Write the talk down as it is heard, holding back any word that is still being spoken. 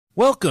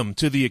Welcome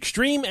to the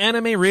Extreme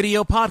Anime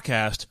Radio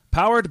Podcast,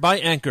 powered by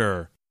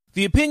Anchor.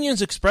 The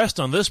opinions expressed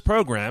on this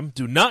program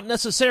do not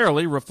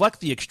necessarily reflect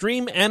the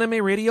Extreme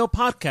Anime Radio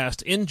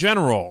Podcast in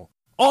general.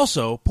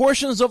 Also,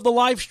 portions of the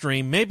live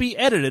stream may be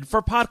edited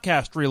for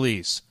podcast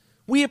release.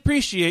 We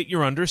appreciate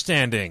your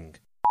understanding.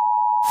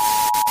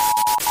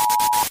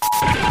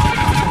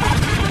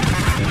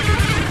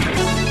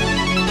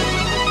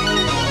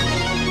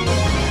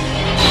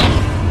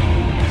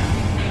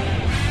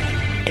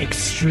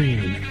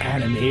 Extreme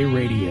Anime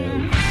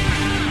Radio.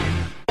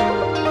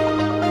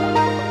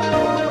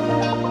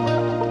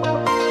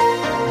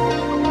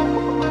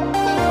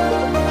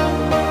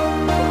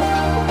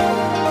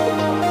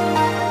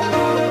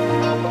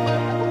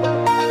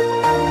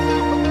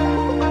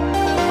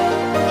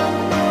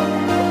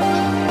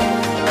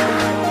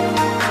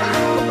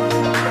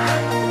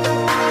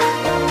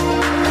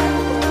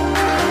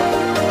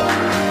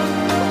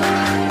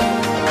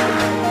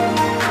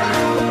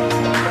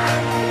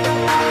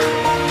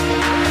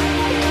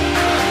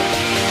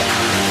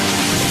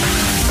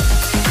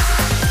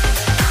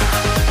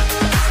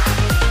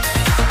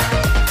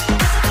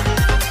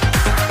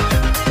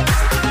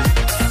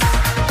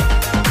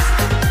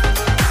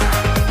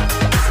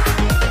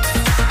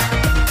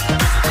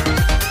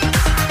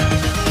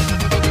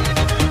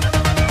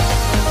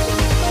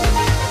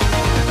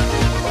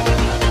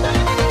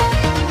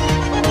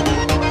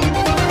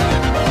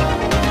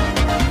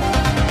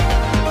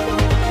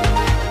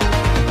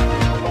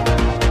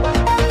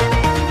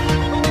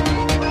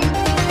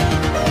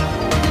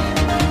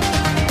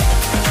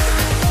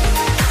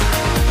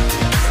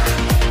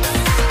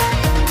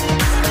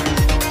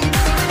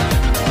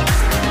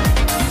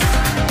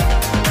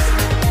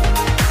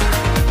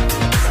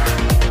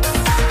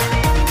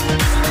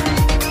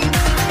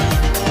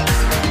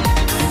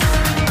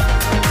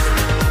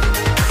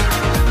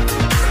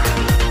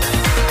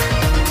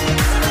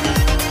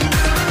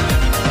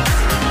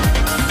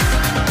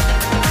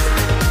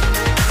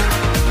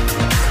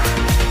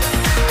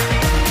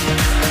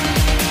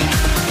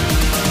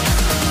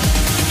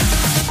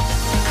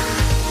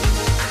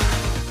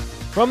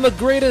 From the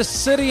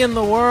greatest city in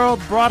the world,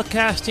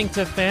 broadcasting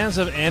to fans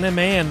of anime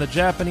and the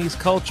Japanese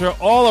culture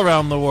all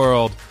around the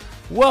world,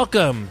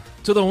 welcome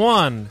to the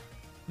one,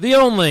 the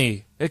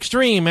only,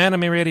 Extreme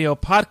Anime Radio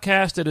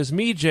Podcast. It is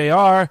me,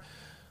 JR,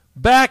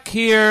 back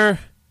here,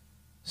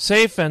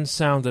 safe and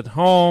sound at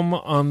home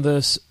on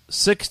this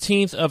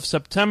 16th of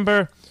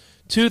September,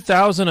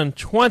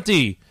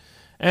 2020.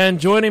 And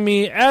joining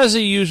me, as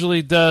he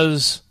usually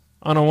does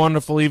on a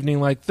wonderful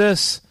evening like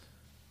this,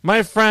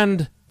 my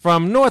friend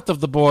from north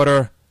of the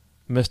border,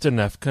 Mr.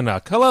 Neff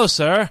Canuck. Hello,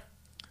 sir.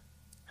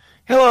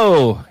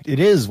 Hello. It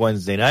is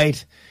Wednesday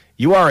night.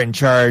 You are in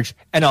charge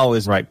and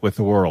always right with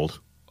the world.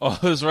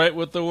 Always right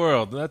with the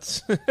world.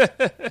 That's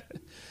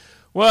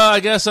well, I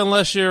guess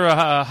unless you're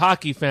a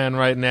hockey fan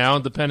right now,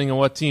 depending on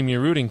what team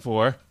you're rooting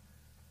for.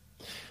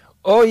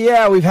 Oh,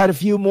 yeah. We've had a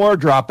few more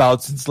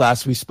dropouts since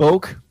last we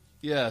spoke.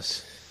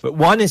 Yes. But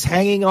one is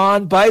hanging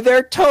on by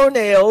their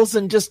toenails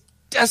and just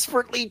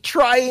desperately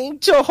trying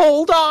to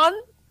hold on.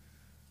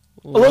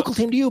 A local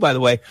team to you, by the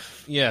way.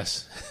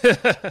 Yes.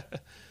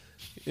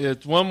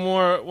 It's one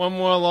more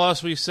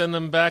loss. We send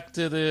them back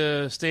to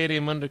the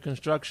stadium under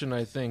construction,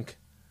 I think.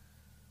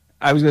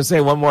 I was going to say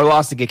one more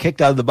loss to get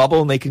kicked out of the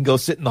bubble, and they can go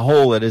sit in the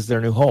hole that is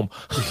their new home.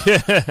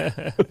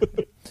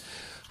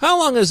 How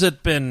long has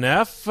it been,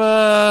 Neff?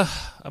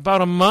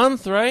 About a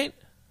month, right?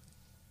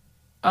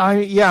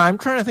 Yeah, I'm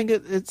trying to think.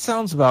 It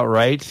sounds about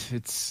right.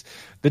 It's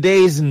the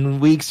days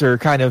and weeks are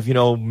kind of,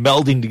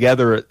 melding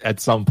together at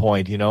some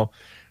point,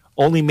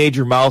 Only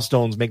major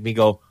milestones make me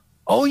go,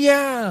 oh,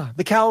 yeah,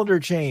 the calendar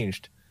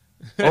changed.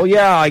 Oh,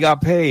 yeah, I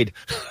got paid.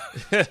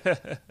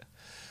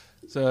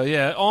 So,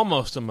 yeah,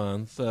 almost a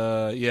month.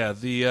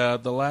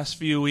 The last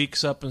few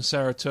weeks up in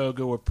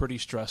Saratoga were pretty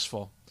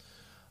stressful,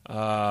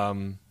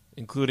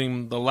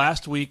 including the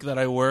last week that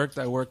I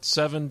worked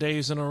 7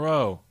 days in a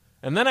row.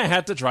 And then I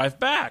had to drive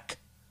back.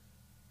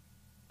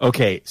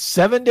 Okay,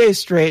 7 days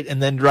straight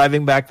and then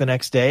driving back the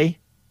next day?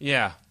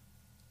 Yeah.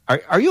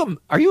 Are you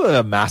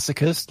a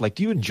masochist? Like,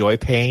 do you enjoy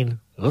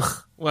pain?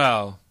 Ugh.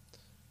 Well,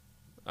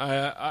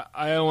 I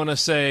don't want to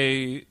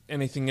say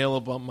anything ill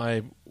about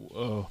my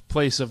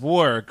place of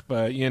work,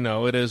 but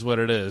it is what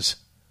it is.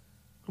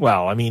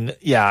 Well, I mean,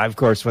 yeah, of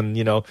course, when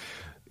you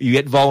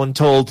get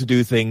voluntold to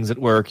do things at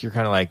work, you're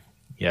kind of like,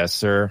 yes,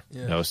 sir,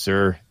 yeah. No,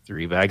 sir,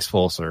 3 bags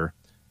full, sir.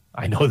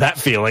 I know that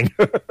feeling.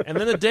 And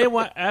then the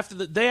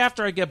day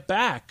after I get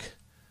back,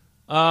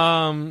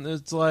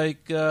 it's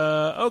like,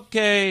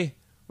 okay.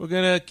 We're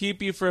going to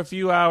keep you for a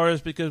few hours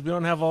because we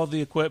don't have all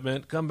the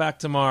equipment. Come back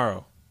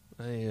tomorrow.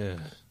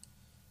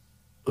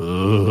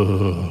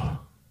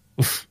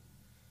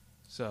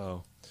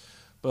 So,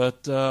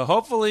 but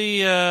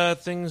hopefully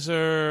things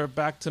are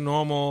back to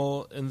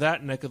normal in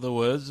that neck of the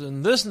woods.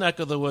 In this neck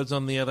of the woods,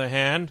 on the other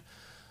hand,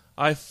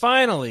 I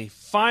finally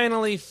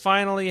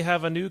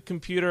have a new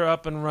computer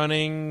up and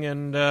running,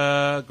 and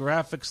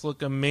graphics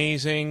look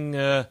amazing.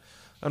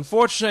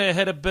 Unfortunately, I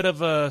had a bit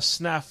of a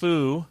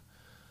snafu.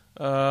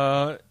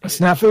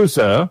 Snafu,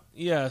 sir.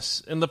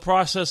 Yes, in the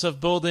process of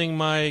building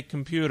my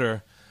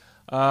computer.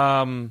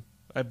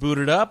 I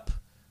booted up.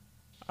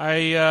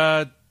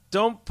 I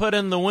don't put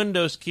in the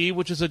Windows key,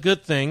 which is a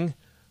good thing,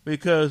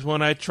 because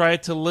when I try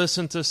to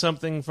listen to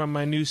something from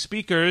my new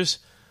speakers,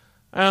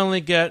 I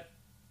only get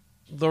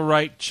the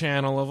right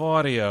channel of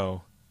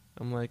audio.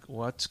 I'm like,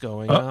 what's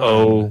going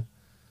on?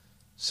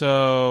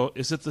 So,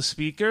 is it the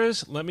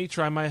speakers? Let me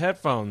try my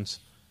headphones.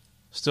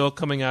 Still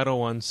coming out of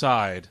one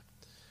side.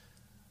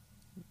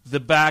 The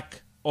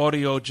back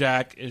audio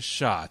jack is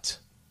shot.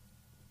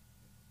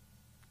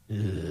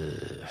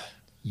 Ugh,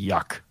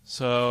 yuck.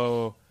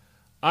 So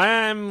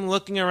I'm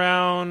looking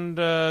around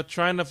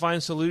trying to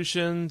find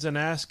solutions and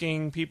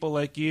asking people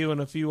like you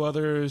and a few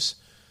others,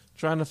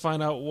 trying to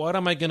find out what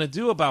am I going to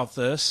do about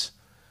this.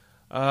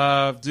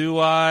 Do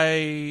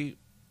I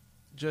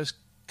just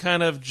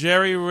kind of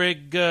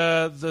jerry-rig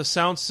the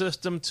sound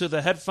system to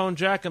the headphone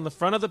jack in the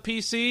front of the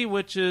PC,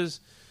 which is,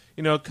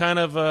 kind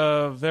of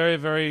a very,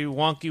 very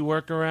wonky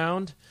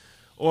workaround?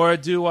 Or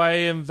do I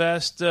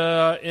invest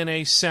in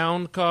a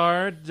sound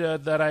card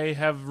that I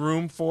have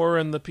room for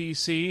in the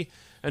PC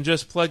and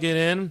just plug it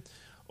in?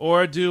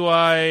 Or do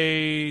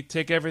I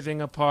take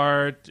everything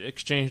apart,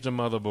 exchange the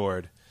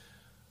motherboard?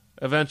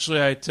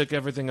 Eventually, I took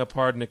everything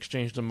apart and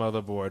exchanged the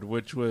motherboard,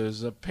 which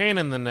was a pain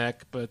in the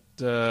neck, but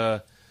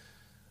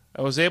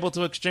I was able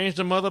to exchange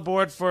the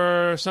motherboard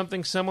for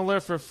something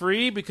similar for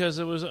free because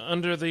it was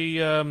under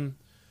the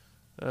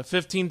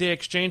 15-day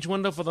exchange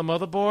window for the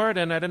motherboard,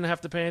 and I didn't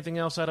have to pay anything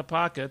else out of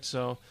pocket.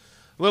 So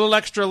a little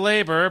extra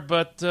labor,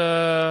 but,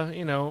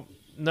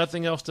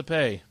 nothing else to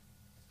pay.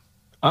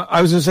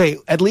 I was going to say,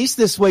 at least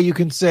this way you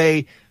can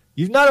say,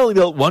 you've not only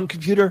built one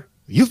computer,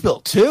 you've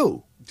built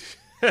two.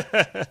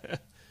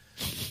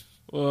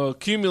 Well,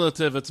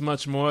 cumulative, it's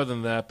much more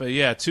than that. But,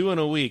 yeah, 2 in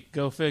a week.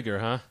 Go figure,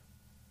 huh?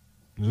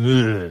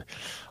 Ugh.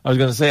 I was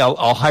going to say,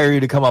 I'll hire you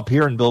to come up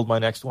here and build my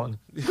next one.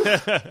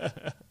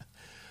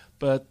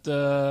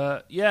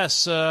 But,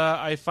 yes,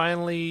 I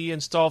finally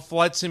installed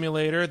Flight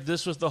Simulator.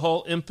 This was the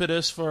whole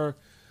impetus for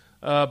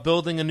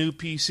building a new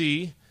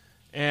PC.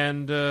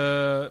 And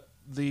the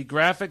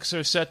graphics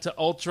are set to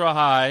ultra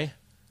high,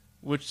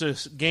 which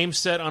the game's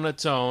set on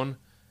its own,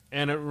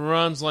 and it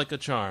runs like a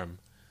charm.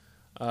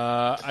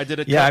 I did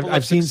a couple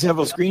I've seen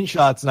several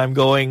screenshots, and I'm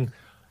going,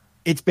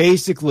 it's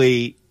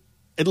basically,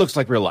 it looks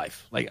like real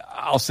life. Like,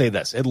 I'll say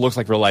this, it looks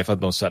like real life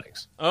on most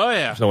settings. Oh,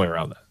 yeah. There's no way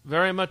around that.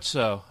 Very much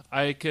so.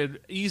 I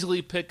could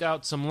easily pick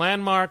out some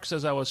landmarks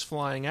as I was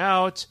flying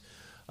out.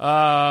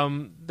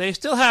 They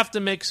still have to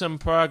make some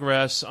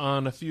progress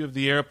on a few of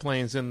the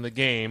airplanes in the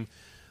game.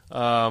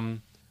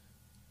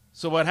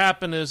 So what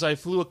happened is I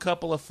flew a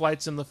couple of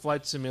flights in the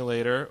Flight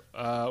Simulator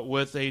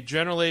with a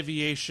General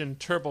Aviation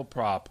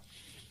turboprop.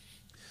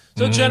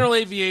 So General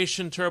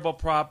Aviation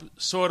turboprop,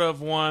 sort of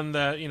one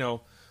that,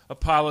 a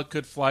pilot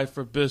could fly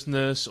for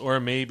business, or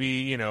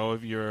maybe,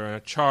 if you're in a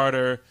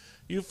charter,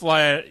 you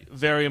fly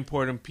very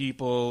important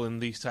people in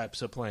these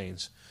types of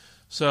planes.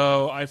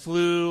 So I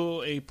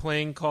flew a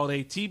plane called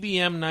a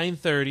TBM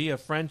 930, a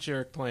French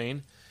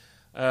airplane,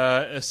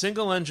 a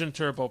single-engine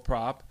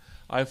turboprop.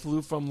 I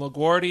flew from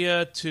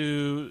LaGuardia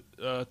to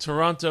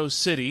Toronto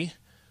City,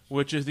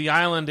 which is the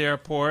island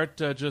airport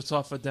just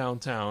off of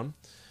downtown.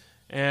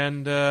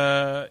 And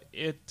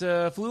it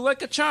flew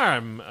like a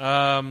charm.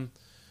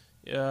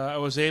 I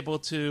was able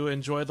to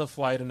enjoy the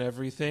flight and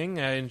everything.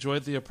 I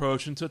enjoyed the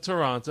approach into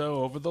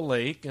Toronto over the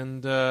lake.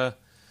 And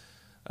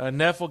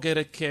Neff will get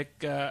a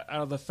kick out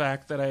of the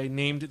fact that I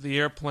named the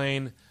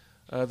airplane.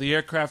 The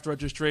aircraft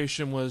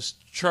registration was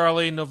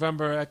Charlie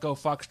November Echo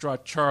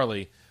Foxtrot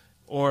Charlie,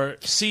 or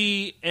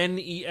CNEFC,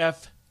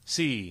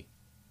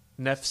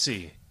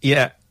 NEFC.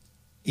 Yeah.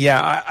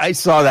 I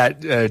saw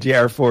that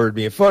JR forwarded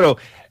me a photo,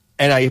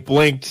 and I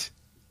blinked.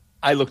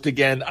 I looked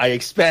again. I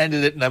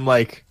expanded it, and I'm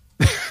like,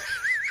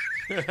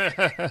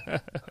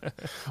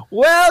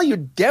 well,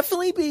 you'd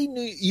definitely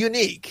be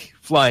unique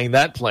flying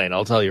that plane,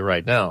 I'll tell you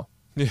right now.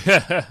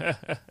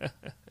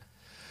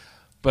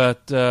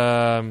 But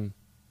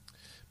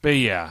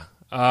yeah,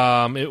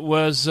 it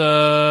was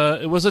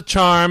a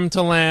charm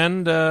to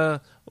land.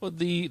 The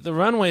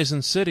runways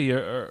in city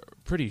are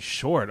pretty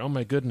short. Oh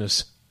my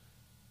goodness.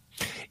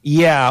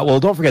 Yeah,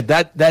 well, don't forget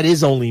that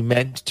is only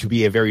meant to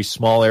be a very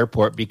small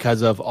airport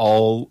because of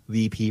all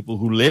the people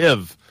who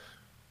live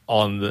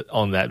on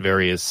that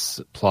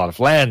various plot of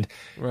land.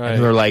 Right.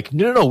 And they're like,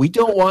 no, we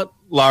don't want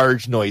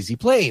large, noisy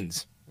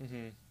planes.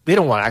 Mm-hmm. They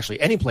don't want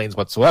actually any planes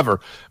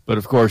whatsoever. But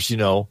of course,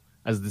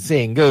 as the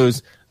saying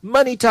goes,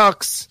 money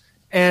talks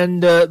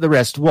and the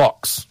rest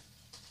walks.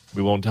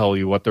 We won't tell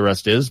you what the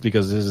rest is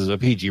because this is a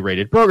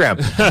PG-rated program.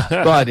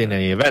 But in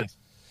any event.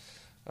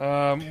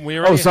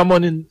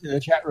 Someone in the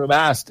chat room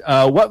asked,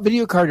 what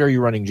video card are you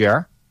running,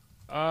 JR?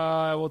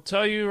 I will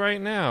tell you right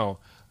now.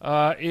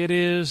 It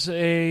is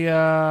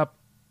a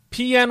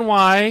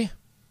PNY,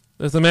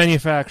 that's the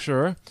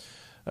manufacturer,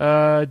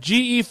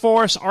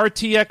 GeForce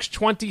RTX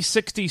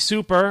 2060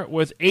 Super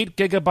with 8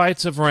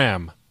 gigabytes of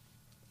RAM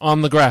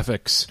on the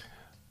graphics.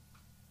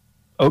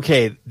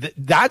 Okay,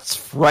 that's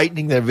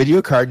frightening that a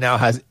video card now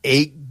has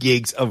 8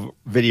 gigs of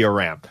video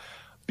RAM.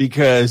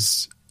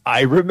 Because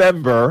I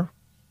remember,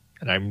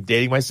 and I'm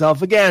dating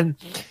myself again,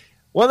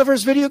 one of the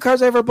first video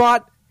cards I ever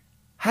bought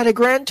had a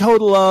grand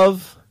total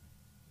of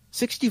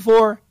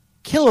 64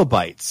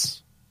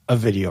 kilobytes of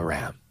video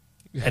RAM.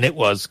 And it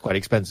was quite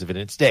expensive in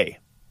its day.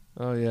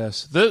 Oh,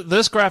 yes.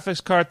 This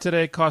graphics card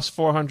today costs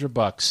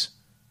 $400.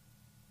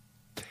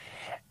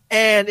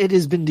 And it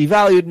has been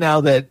devalued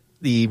now that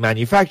the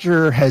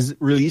manufacturer has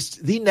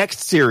released the next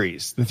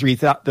series, the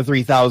 3000 The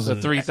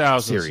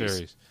 3000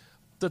 series.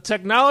 The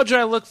technology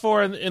I look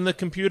for in the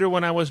computer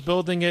when I was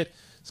building it,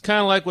 it's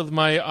kind of like with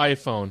my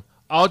iPhone.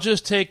 I'll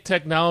just take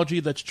technology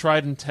that's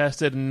tried and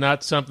tested and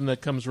not something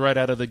that comes right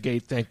out of the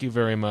gate. Thank you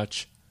very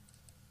much.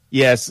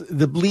 Yes,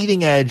 the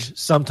bleeding edge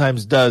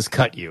sometimes does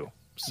cut you.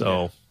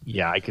 So,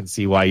 yeah, I can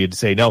see why you'd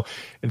say no.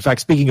 In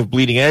fact, speaking of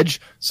bleeding edge,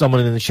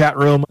 someone in the chat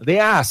room, they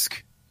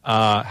ask,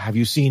 have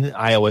you seen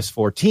iOS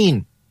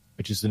 14,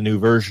 which is the new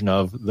version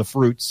of the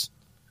Fruits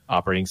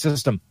operating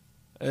system?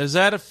 Is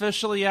that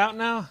officially out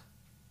now?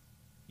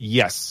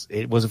 Yes,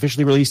 it was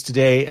officially released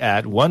today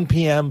at 1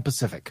 p.m.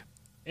 Pacific.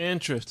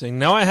 Interesting.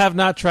 No, I have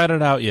not tried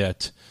it out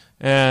yet.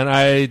 And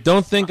I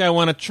don't think I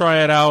want to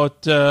try it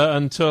out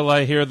until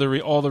I hear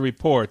all the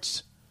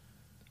reports.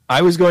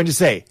 I was going to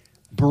say,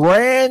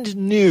 brand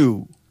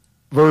new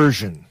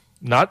version,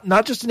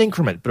 not just an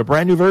increment, but a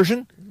brand new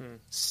version,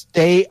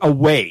 stay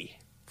away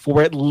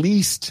for at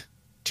least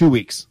 2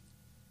 weeks.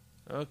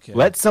 Okay.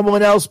 Let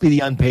someone else be the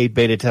unpaid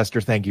beta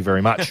tester. Thank you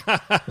very much,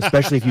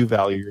 especially if you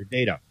value your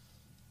data.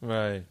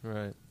 Right.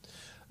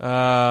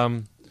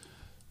 I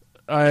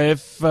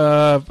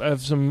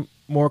have some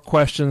more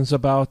questions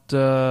about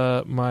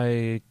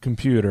my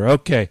computer.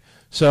 Okay,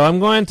 so I'm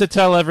going to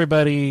tell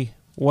everybody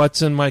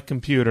what's in my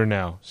computer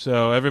now.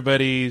 So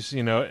everybody's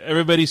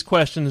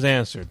questions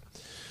answered.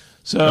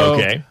 So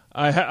okay.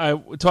 I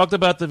talked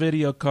about the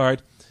video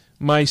card.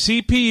 My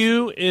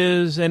CPU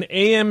is an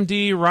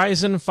AMD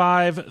Ryzen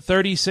 5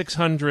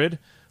 3600,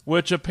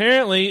 which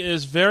apparently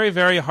is very,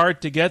 very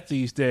hard to get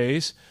these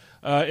days.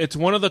 It's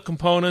one of the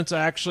components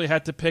I actually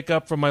had to pick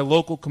up from my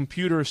local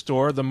computer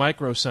store, the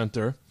Micro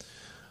Center.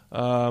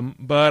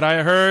 But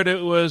I heard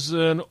it was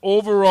an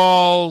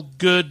overall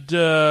good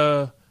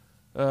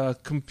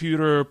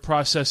computer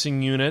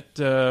processing unit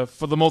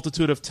for the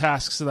multitude of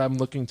tasks that I'm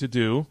looking to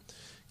do,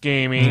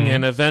 gaming,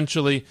 and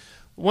eventually,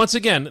 once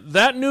again,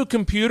 that new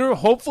computer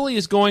hopefully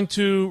is going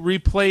to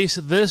replace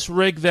this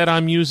rig that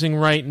I'm using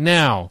right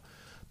now,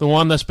 the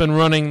one that's been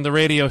running the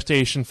radio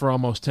station for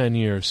almost 10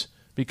 years,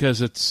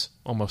 because it's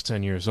almost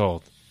 10 years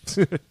old.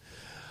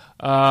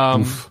 So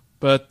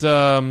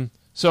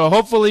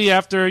hopefully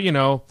after,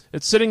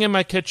 it's sitting in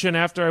my kitchen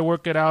after I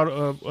work it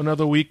out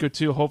another week or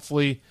two,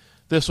 hopefully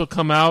this will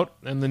come out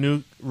and the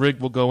new rig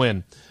will go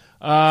in.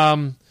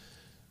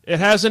 It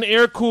has an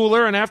air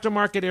cooler, an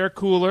aftermarket air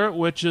cooler,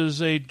 which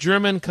is a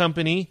German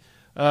company,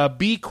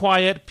 Be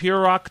Quiet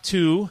Purock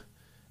 2,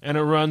 and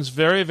it runs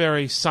very,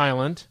 very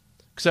silent,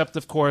 except,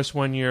 of course,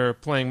 when you're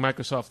playing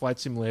Microsoft Flight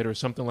Simulator or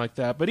something like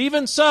that. But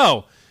even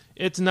so,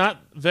 it's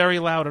not very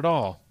loud at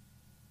all.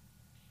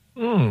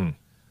 Very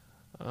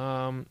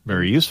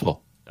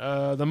useful.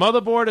 The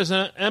motherboard is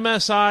an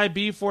MSI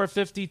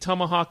B450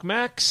 Tomahawk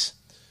Max.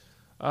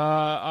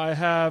 I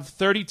have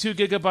 32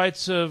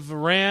 gigabytes of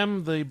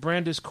RAM. The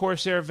brand is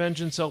Corsair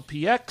Vengeance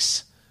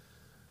LPX.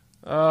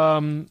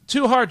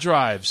 2 hard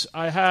drives.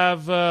 I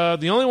have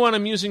the only one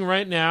I'm using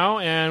right now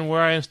and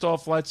where I install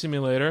Flight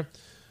Simulator,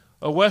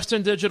 a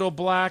Western Digital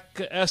Black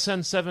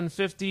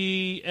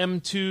SN750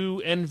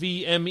 M2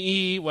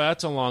 NVMe. Well,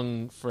 that's a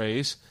long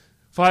phrase.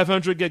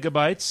 500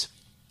 gigabytes.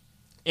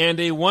 And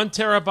a 1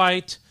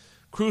 terabyte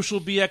Crucial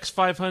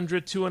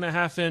BX500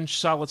 2.5-inch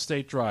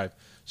solid-state drive.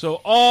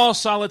 So all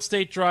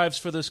solid-state drives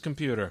for this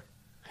computer.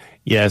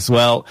 Yes,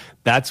 well,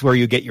 that's where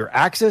you get your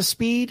access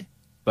speed.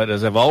 But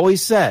as I've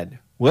always said,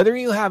 whether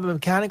you have a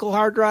mechanical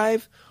hard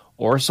drive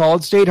or a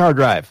solid-state hard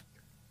drive,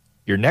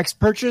 your next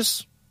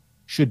purchase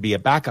should be a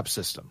backup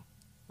system.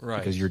 Right.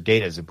 Because your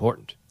data is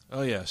important.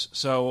 Oh, yes.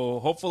 So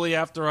hopefully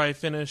after I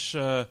finish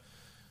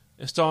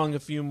installing a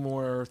few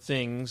more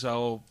things,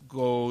 I'll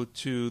go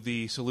to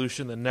the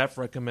solution that Neff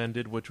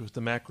recommended, which was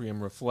the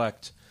Macrium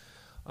Reflect.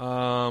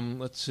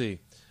 Let's see.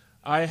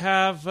 I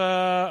have,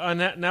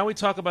 now we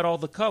talk about all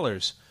the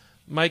colors.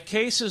 My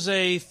case is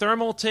a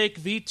Thermaltake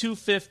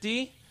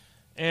V250,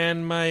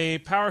 and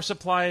my power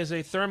supply is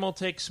a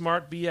Thermaltake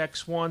Smart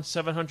BX1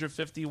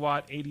 750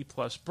 watt 80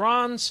 plus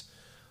bronze.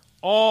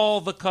 All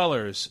the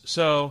colors.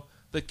 So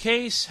the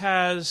case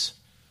has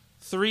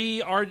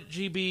 3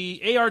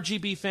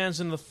 ARGB fans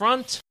in the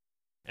front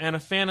and a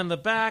fan in the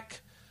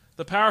back.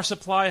 The power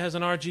supply has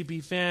an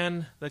RGB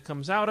fan that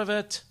comes out of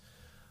it.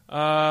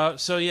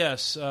 So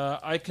yes,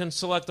 I can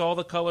select all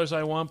the colors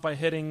I want by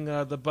hitting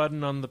the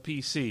button on the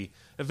PC.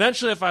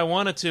 Eventually, if I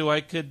wanted to, I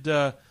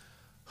could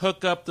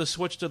hook up the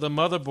switch to the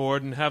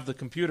motherboard and have the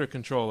computer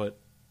control it.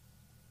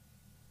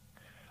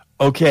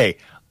 Okay,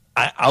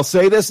 I'll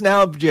say this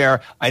now,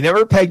 Jer. I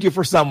never pegged you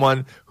for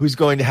someone who's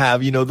going to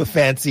have, the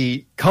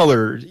fancy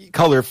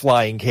color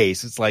flying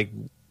case. It's like,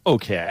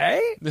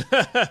 okay.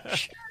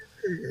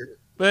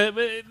 But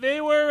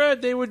they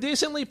were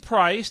decently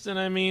priced, and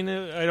I mean,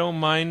 I don't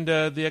mind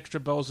the extra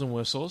bells and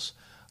whistles.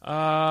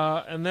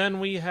 And then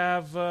we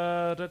have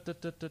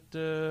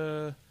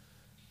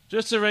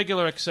just the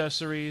regular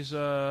accessories.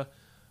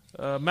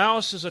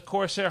 Mouse is a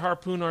Corsair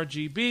Harpoon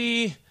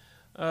RGB.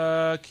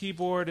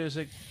 Keyboard is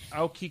a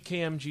Aoki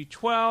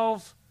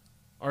KMG12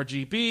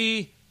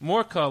 RGB.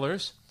 More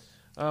colors.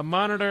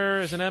 Monitor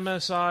is an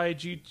MSI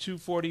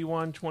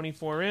G241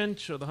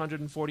 24-inch with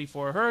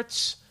 144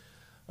 hertz.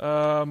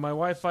 My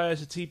Wi-Fi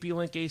is a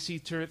TP-Link AC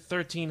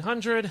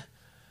 1300.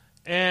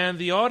 And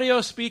the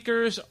audio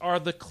speakers are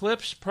the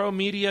Klipsch Pro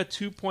Media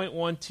 2.1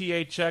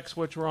 THX,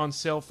 which were on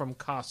sale from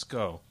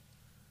Costco.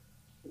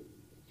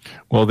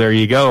 Well, there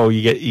you go.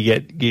 You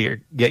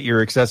get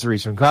your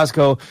accessories from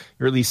Costco.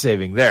 You're at least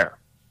saving there.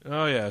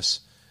 Oh,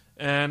 yes.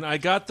 And I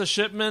got the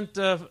shipment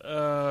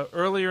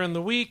earlier in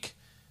the week,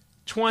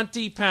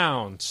 20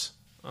 pounds.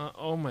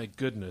 Oh, my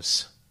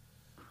goodness.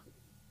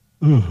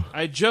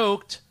 I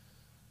joked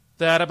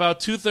that about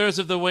 2/3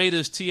 of the weight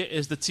is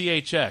the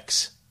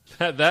THX.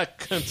 That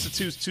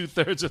constitutes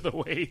 2/3 of the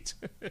weight.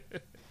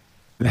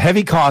 The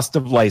heavy cost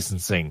of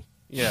licensing.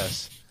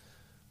 Yes.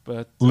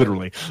 But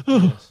literally.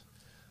 Yes.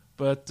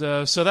 But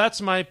so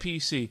that's my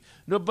PC.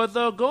 No, but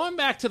though going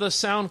back to the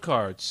sound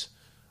cards,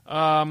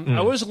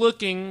 I was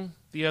looking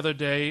the other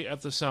day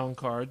at the sound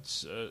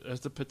cards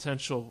as the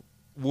potential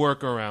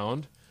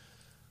workaround.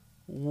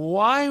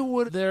 Why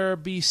would there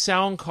be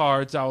sound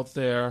cards out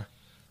there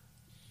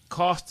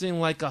costing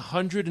like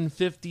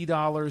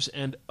 $150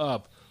 and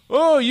up?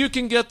 Oh, you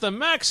can get the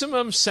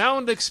maximum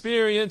sound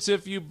experience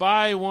if you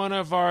buy one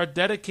of our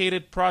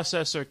dedicated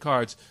processor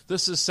cards.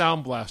 This is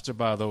Sound Blaster,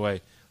 by the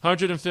way.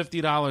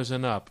 $150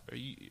 and up.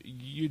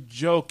 You're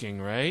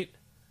joking, right?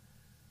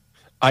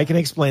 I can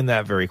explain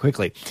that very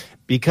quickly.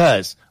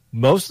 Because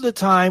most of the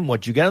time,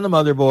 what you get on the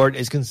motherboard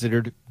is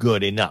considered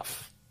good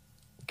enough.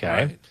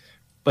 Okay? Right.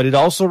 But it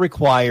also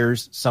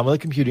requires some of the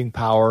computing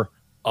power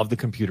of the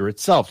computer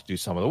itself to do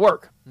some of the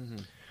work. Mm-hmm.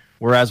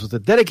 Whereas with a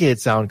dedicated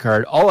sound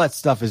card, all that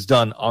stuff is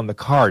done on the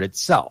card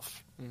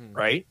itself,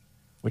 right?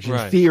 Which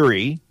in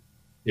theory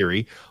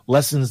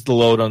lessens the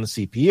load on the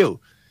CPU.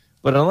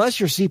 But unless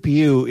your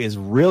CPU is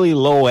really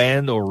low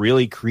end or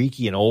really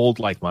creaky and old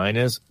like mine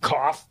is,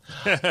 cough,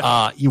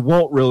 you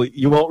won't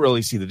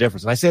really see the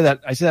difference. And I say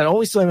that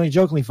only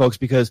semi-jokingly, folks,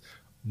 because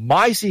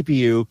my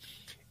CPU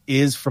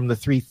is from the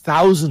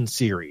 3000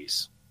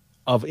 series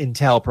of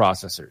Intel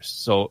processors.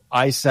 So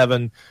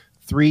i7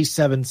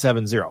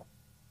 3770.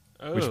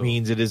 Oh. Which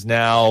means it is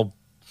now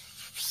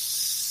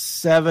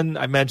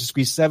I managed to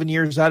squeeze 7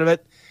 years out of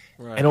it,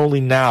 and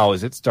only now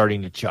is it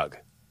starting to chug.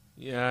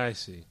 Yeah, I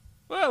see.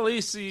 Well, at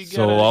least you get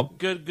a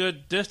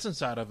good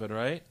distance out of it,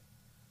 right?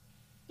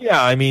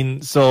 Yeah, I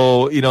mean,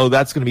 so,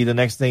 that's going to be the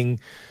next thing,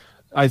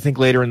 I think,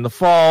 later in the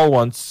fall.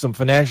 Once some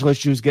financial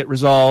issues get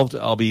resolved,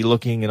 I'll be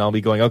looking and I'll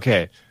be going,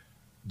 okay,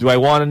 do I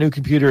want a new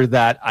computer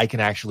that I can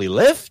actually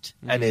lift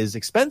and is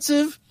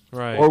expensive,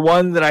 or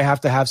one that I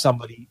have to have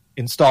somebody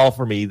install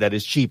for me that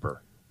is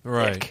cheaper?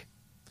 Right.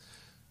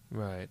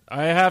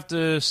 I have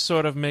to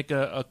sort of make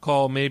a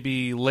call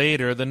maybe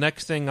later. The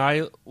next thing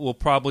I will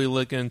probably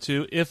look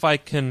into, if I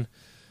can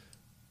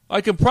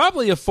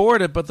probably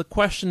afford it, but the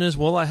question is,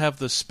 will I have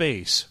the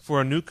space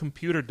for a new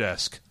computer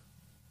desk?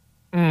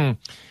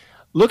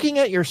 Looking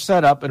at your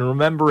setup and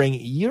remembering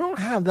you don't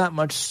have that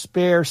much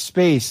spare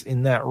space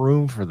in that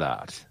room for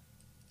that.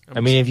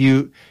 I mean,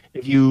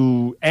 if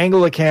you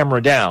angle the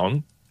camera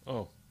down.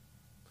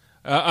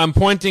 I'm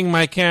pointing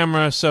my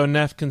camera so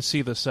Neff can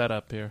see the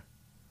setup here.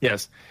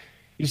 Yes.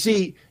 You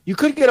see, you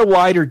could get a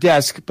wider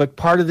desk, but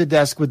part of the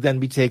desk would then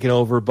be taken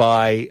over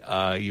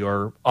by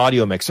your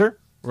audio mixer.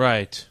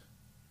 Right.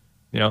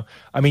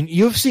 I mean,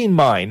 you've seen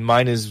mine.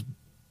 Mine is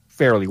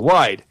fairly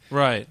wide.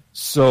 Right.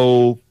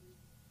 So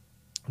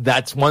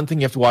that's one thing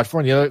you have to watch for.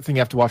 And the other thing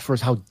you have to watch for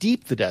is how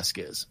deep the desk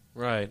is.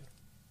 Right.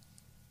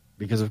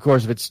 Because, of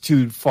course, if it's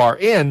too far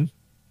in,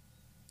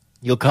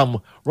 you'll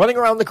come running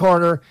around the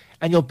corner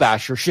and you'll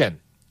bash your shin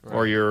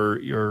or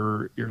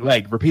your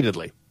leg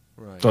repeatedly.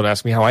 Right. Don't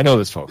ask me how I know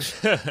this, folks.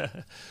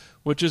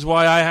 Which is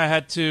why I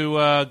had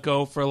to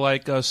go for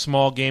like a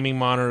small gaming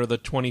monitor, the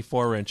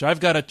 24-inch.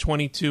 I've got a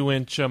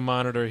 22-inch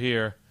monitor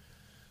here,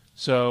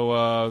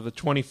 so the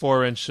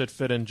 24-inch should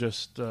fit in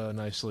just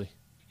nicely.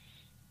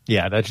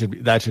 Yeah, that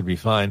should be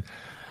fine.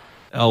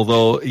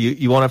 Although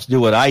you won't have to do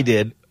what I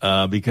did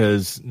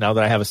because now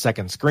that I have a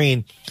second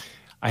screen,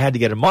 I had to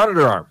get a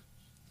monitor arm.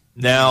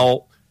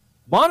 Now,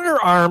 monitor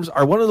arms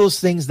are one of those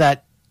things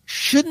that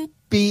shouldn't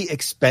be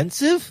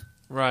expensive.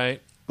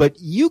 Right. But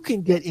you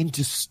can get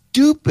into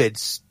stupid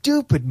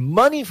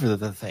money for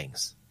the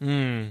things.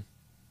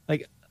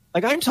 Like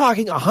I'm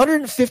talking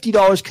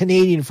 $150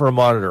 Canadian for a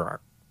monitor arm.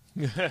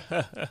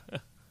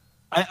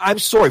 I'm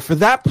sorry. For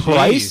that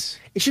price,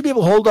 it should be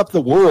able to hold up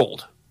the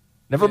world.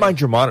 Never mind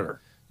your monitor.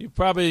 You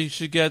probably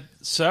should get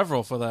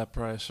several for that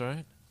price,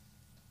 right?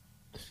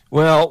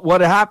 Well, what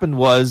happened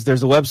was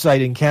there's a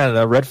website in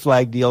Canada,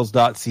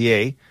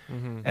 redflagdeals.ca,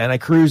 and I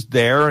cruised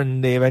there,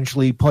 and they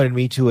eventually pointed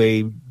me to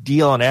a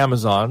deal on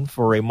Amazon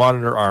for a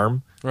monitor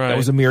arm. Right. That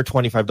was a mere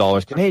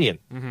 $25 Canadian.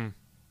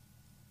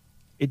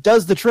 It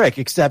does the trick,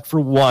 except for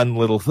one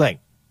little thing.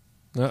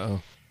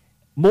 Uh-oh.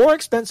 More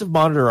expensive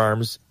monitor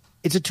arms,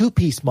 it's a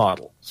two-piece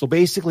model. So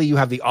basically you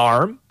have the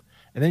arm,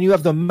 and then you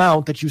have the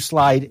mount that you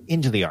slide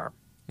into the arm.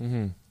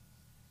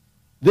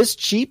 This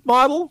cheap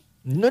model,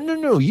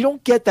 no, you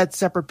don't get that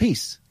separate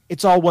piece.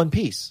 It's all one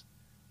piece.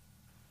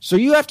 So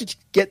you have to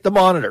get the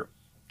monitor,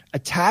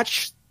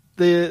 attach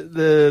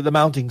the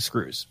mounting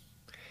screws,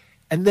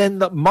 and then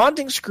the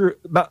mounting screw,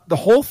 the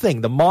whole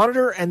thing, the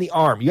monitor and the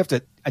arm, you have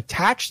to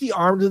attach the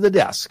arm to the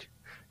desk,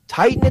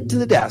 tighten it to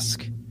the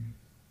desk,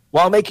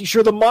 while making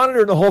sure the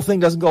monitor and the whole thing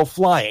doesn't go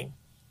flying.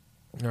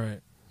 All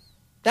right.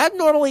 That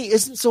normally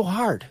isn't so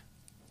hard.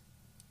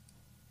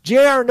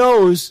 JR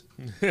knows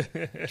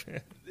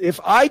if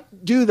I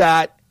do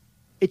that,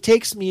 it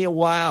takes me a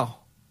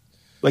while.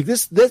 Like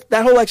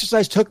that whole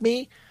exercise took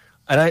me,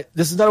 and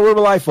this is not a word of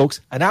a lie,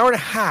 folks, an hour and a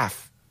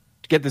half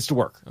to get this to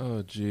work.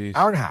 Oh, geez.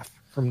 Hour and a half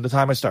from the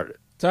time I started.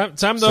 Time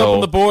to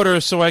open the border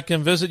so I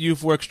can visit you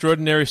for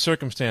extraordinary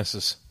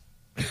circumstances.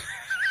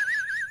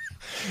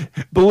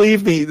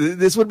 Believe me,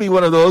 this would be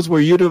one of those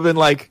where you'd have been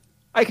like,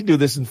 I can do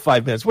this in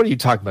 5 minutes. What are you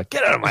talking about?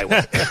 Get out of my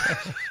way.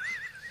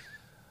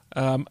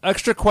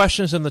 Extra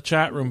questions in the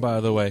chat room, by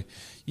the way.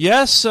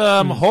 Yes,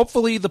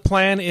 hopefully the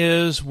plan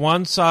is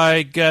once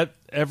I get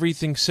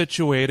everything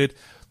situated,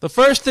 the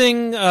first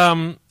thing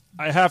I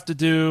have to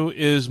do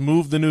is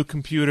move the new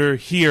computer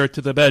here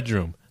to the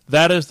bedroom.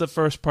 That is the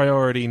first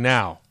priority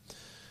now.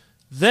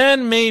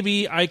 Then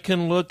maybe I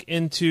can look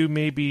into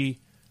maybe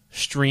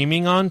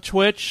streaming on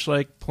Twitch,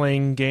 like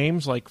playing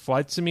games like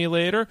Flight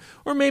Simulator,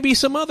 or maybe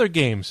some other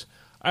games.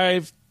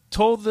 I've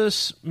told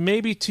this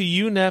maybe to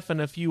you, Neff, and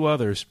a few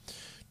others.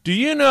 Do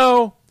you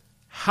know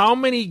how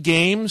many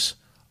games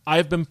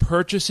I've been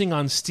purchasing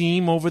on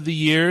Steam over the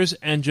years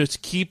and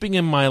just keeping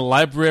in my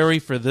library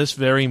for this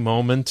very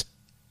moment?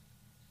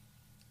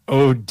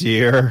 Oh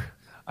dear,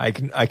 I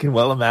can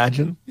well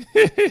imagine.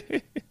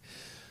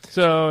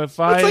 So if It's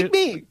like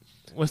me.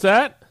 What's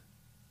that?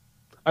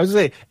 I was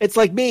going to say, it's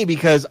like me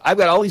because I've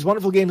got all these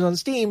wonderful games on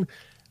Steam,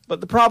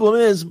 but the problem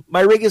is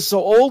my rig is so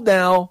old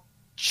now.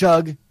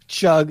 Chug,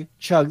 chug,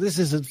 chug. This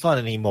isn't fun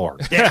anymore.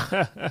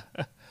 Yeah.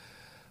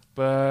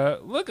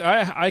 But look,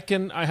 I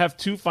have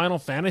 2 Final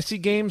Fantasy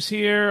games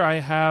here. I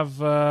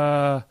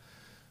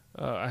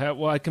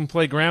can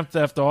play Grand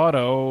Theft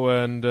Auto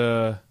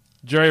and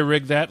jerry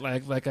rig that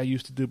like I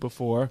used to do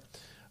before.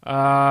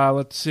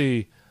 Let's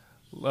see.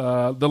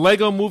 The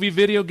Lego Movie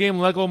video game,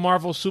 Lego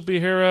Marvel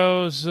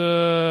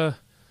Superheroes.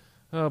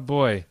 Oh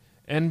boy,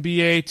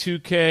 NBA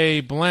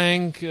 2K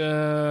blank.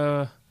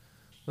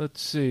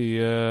 Let's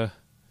see.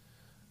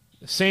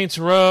 Saints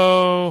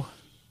Row.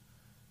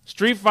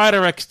 Street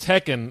Fighter X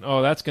Tekken.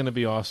 Oh, that's going to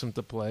be awesome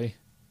to play.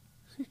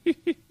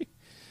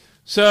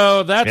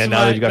 So that's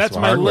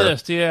my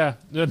list. Yeah.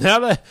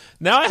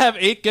 Now I have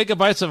 8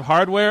 gigabytes of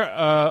hardware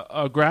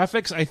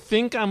graphics. I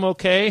think I'm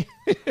okay.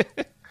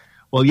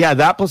 Well, yeah,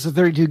 that plus the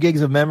 32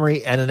 gigs of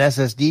memory and an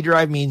SSD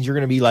drive means you're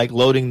going to be like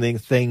loading the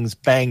things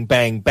bang,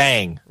 bang,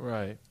 bang.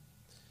 Right.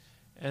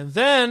 And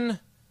then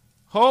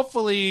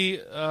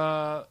hopefully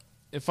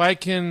if I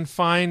can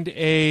find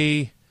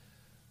a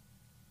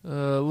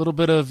little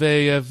bit of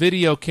a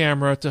video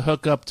camera to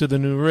hook up to the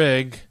new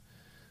rig,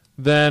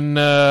 then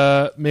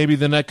maybe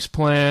the next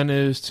plan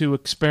is to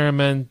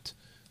experiment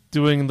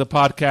doing the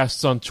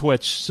podcasts on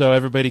Twitch so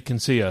everybody can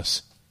see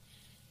us.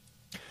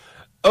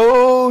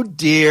 Oh,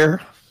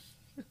 dear.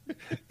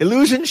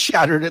 Illusion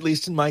shattered, at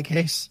least in my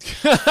case.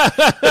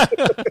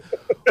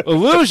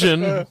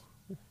 Illusion?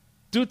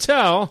 Do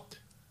tell.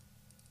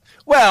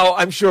 Well,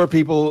 I'm sure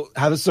people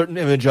have a certain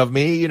image of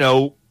me,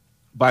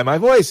 by my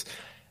voice.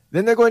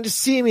 Then they're going to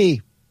see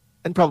me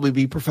and probably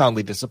be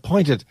profoundly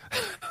disappointed.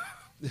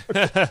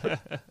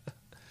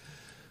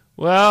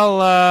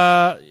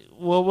 Well,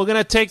 we're going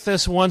to take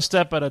this one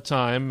step at a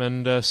time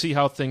and see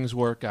how things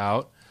work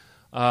out.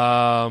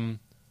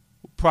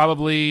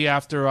 Probably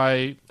after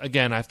I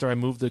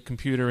move the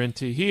computer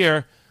into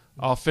here,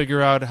 I'll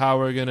figure out how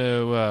we're going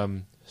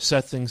to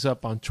set things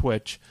up on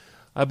Twitch.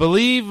 I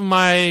believe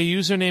my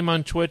username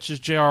on Twitch is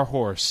JR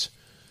Horse.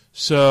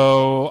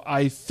 So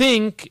I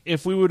think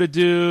if we were to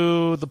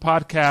do the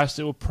podcast,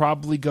 it will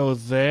probably go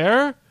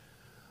there.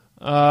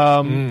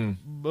 But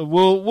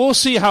we'll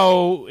see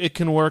how it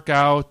can work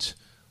out.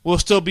 We'll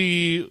still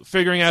be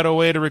figuring out a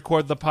way to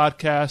record the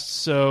podcasts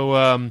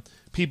so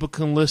people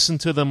can listen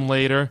to them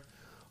later.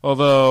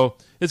 Although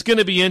it's going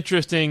to be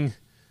interesting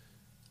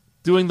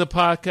doing the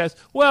podcast.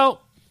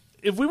 Well,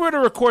 if we were to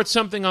record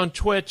something on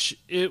Twitch,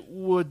 it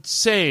would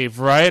save,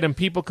 right? And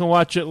people can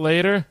watch it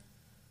later?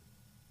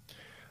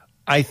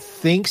 I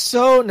think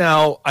so.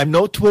 Now, I'm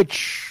no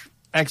Twitch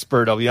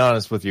expert, I'll be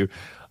honest with you.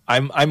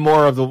 I'm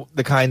more of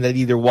the kind that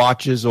either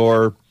watches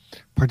or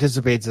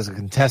participates as a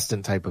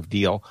contestant type of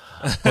deal.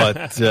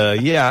 But,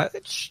 yeah.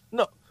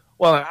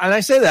 Well, and I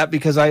say that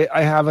because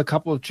I have a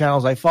couple of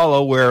channels I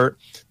follow where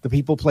the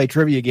people play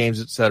trivia games,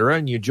 etc.,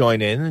 and you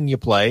join in and you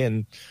play,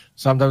 and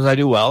sometimes I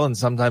do well, and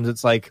sometimes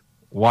it's like,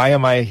 why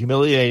am I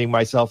humiliating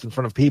myself in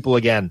front of people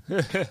again?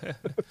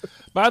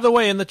 By the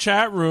way, in the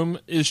chat room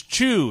is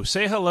Chew.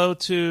 Say hello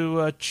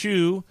to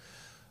Chew,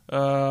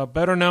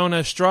 better known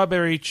as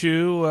Strawberry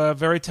Chew, a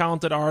very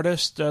talented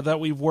artist that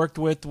we've worked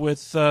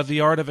with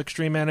the Art of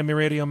Extreme Anime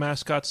Radio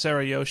mascot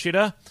Sarah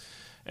Yoshida,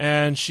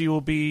 and she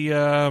will be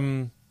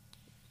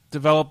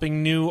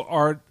developing new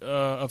art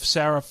of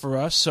Sarah for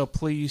us, so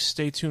please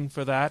stay tuned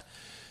for that.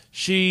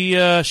 She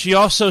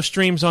also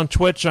streams on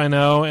Twitch, I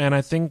know, and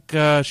I think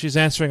she's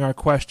answering our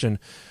question.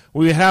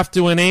 We have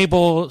to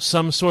enable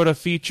some sort of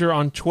feature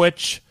on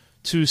Twitch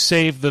to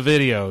save the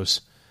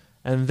videos,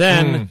 and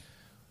then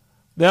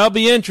that'll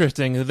be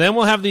interesting. Then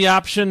we'll have the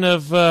option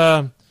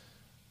of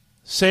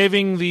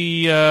saving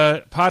the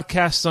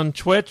podcasts on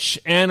Twitch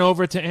and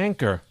over to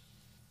Anchor.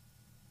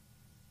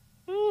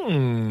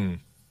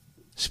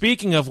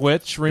 Speaking of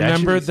which,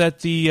 remember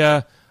that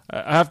the...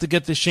 I have to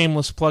get this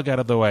shameless plug out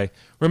of the way.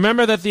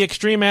 Remember that the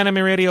Extreme Anime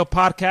Radio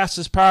podcast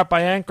is powered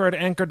by Anchor at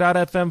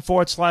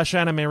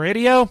anchor.fm/anime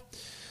radio.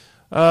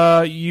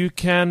 You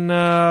can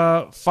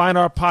find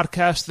our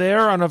podcast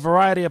there on a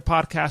variety of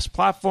podcast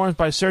platforms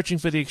by searching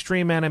for the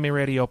Extreme Anime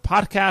Radio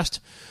podcast.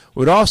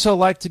 We'd also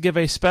like to give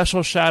a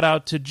special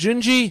shout-out to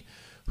Junji,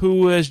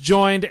 who has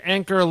joined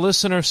Anchor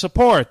Listener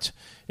Support.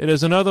 It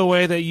is another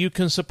way that you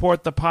can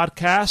support the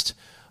podcast.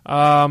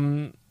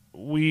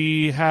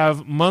 We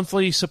have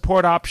monthly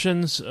support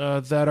options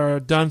that are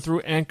done through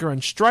Anchor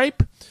and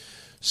Stripe.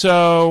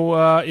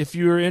 So if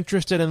you're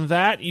interested in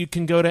that, you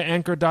can go to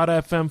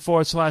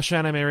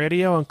anchor.fm/anime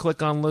radio and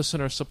click on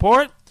Listener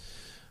Support.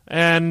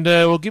 And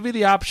we'll give you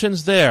the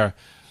options there.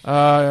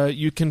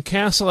 You can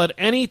cancel at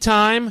any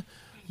time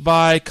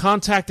by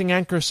contacting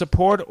Anchor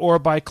Support or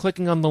by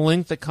clicking on the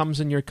link that comes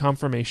in your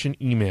confirmation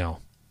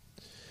email.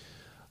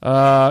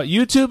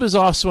 YouTube is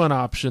also an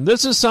option.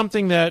 This is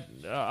something that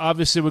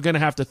obviously we're going to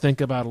have to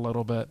think about a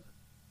little bit.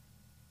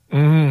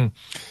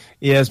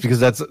 Yes, because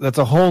that's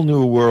a whole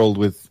new world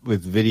with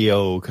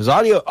video. Because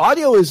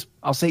audio is,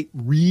 I'll say,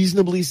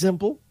 reasonably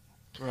simple.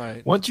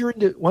 Right. Once you're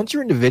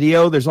into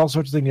video, there's all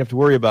sorts of things you have to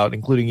worry about,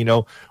 including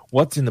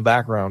what's in the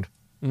background.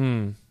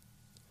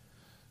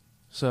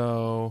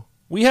 So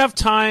we have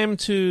time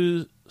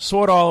to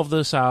sort all of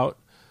this out.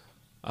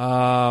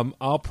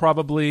 I'll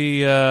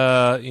probably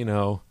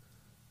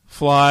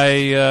fly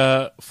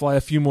a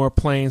few more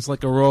planes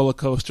like a roller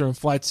coaster and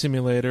Flight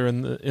Simulator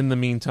in the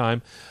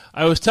meantime.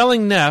 I was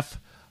telling Neff,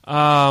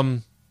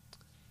 the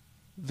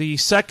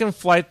second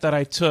flight that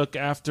I took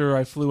after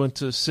I flew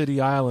into City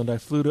Island, I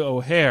flew to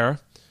O'Hare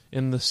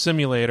in the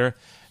simulator,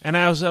 and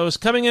as I was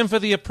coming in for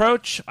the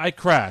approach, I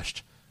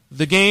crashed.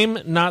 The game,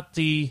 not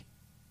the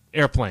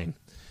airplane.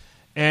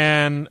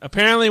 And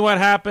apparently what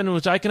happened,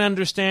 which I can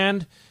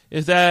understand,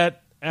 is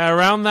that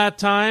around that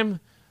time,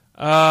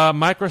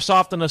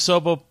 Microsoft and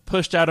Asobo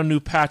pushed out a new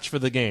patch for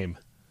the game.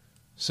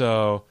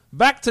 So,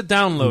 back to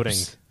downloading.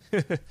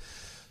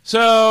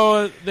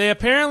 So, they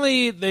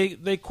apparently,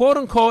 they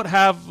quote-unquote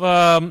have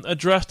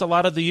addressed a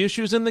lot of the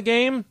issues in the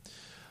game.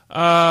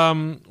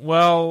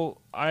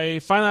 Well, I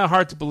find that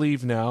hard to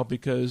believe now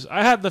because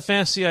I had the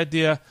fancy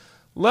idea,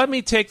 let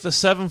me take the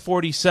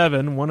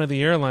 747, one of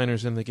the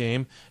airliners in the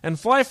game, and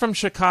fly from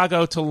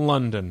Chicago to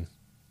London.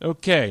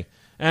 Okay.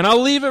 And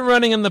I'll leave it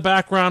running in the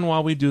background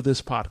while we do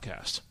this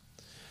podcast.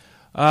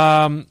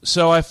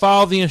 So I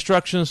follow the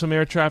instructions from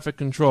air traffic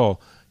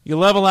control. You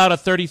level out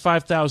at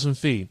 35,000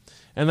 feet.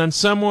 And then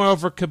somewhere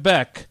over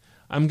Quebec,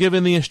 I'm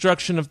given the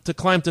instruction to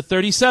climb to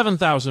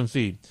 37,000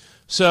 feet.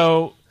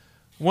 So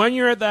when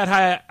you're at that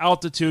high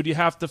altitude, you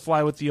have to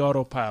fly with the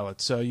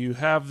autopilot. So you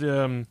have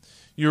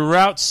your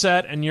route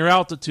set and your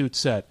altitude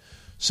set.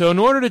 So in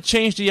order to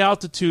change the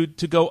altitude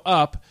to go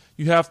up,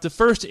 you have to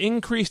first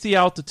increase the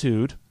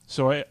altitude.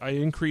 So I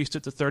increased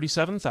it to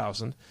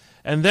 37,000.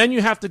 And then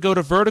you have to go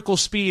to vertical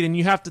speed, and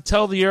you have to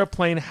tell the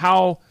airplane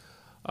how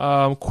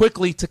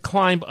quickly to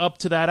climb up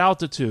to that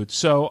altitude.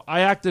 So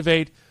I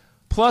activate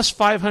plus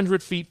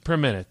 500 feet per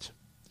minute.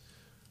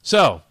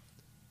 So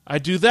I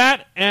do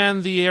that,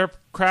 and the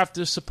aircraft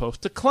is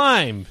supposed to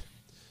climb.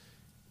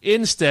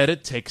 Instead,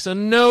 it takes a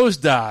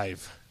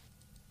nosedive.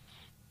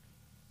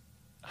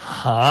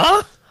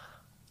 Huh?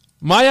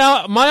 My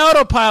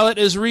autopilot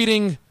is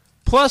reading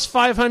plus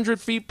 500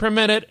 feet per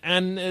minute,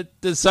 and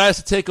it decides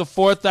to take a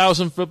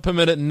 4,000 foot per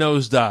minute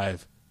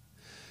nosedive.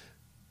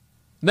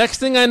 Next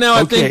thing I know,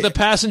 I think the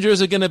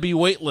passengers are going to be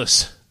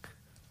weightless.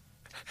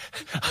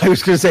 I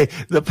was going to say,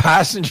 the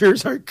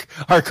passengers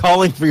are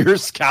calling for your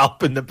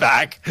scalp in the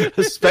back,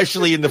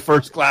 especially in the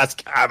first class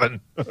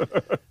cabin.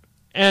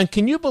 And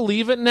can you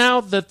believe it now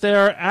that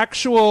there are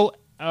actual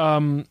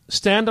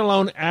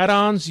standalone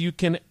add-ons you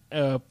can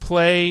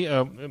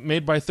play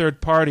made by third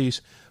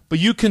parties, but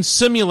you can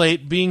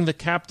simulate being the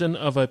captain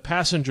of a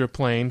passenger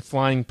plane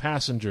flying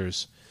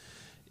passengers.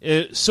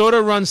 It sort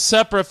of runs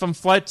separate from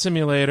Flight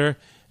Simulator,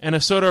 and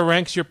it sort of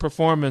ranks your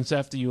performance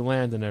after you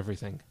land and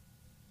everything.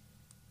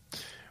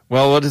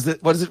 Well, what does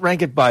it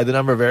rank it by? The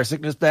number of air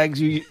sickness bags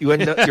you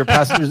end up, your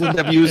passengers end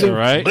up using?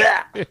 Right.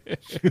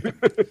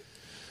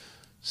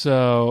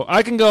 So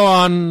I can go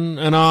on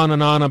and on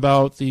and on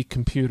about the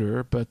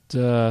computer, but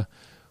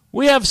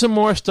we have some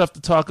more stuff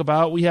to talk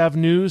about. We have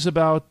news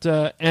about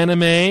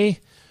anime,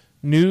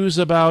 news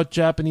about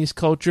Japanese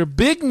culture,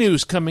 big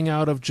news coming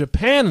out of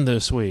Japan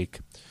this week,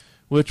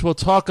 which we'll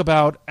talk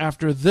about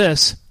after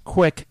this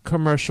quick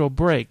commercial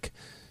break.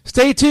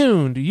 Stay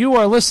tuned. You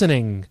are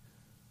listening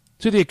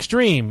to the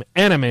Extreme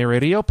Anime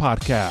Radio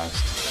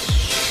Podcast.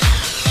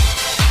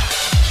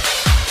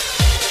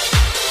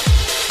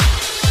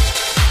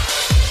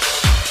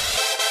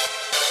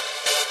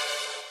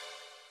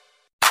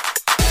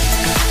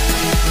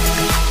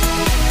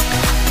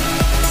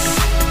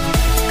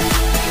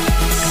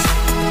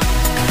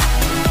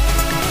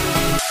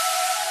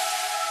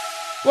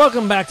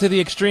 Welcome back to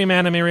the Extreme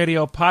Anime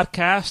Radio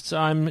Podcast.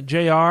 I'm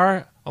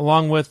JR,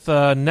 along with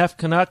Neff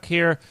Canuck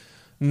here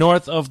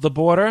north of the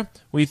border.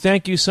 We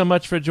thank you so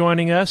much for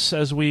joining us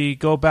as we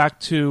go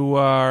back to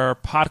our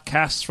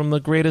podcasts from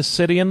the greatest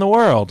city in the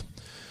world.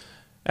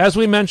 As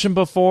we mentioned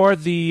before,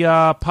 the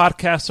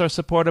podcasts are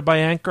supported by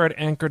Anchor at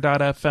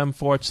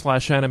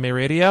anchor.fm/anime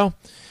radio.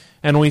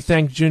 And we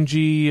thank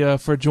Junji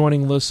for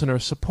joining listener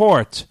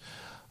support.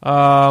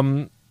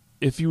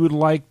 If you would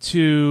like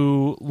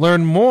to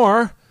learn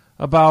more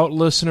about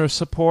listener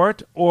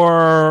support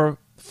or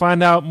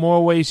find out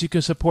more ways you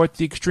can support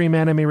the Extreme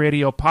Anime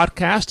Radio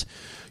Podcast,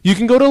 you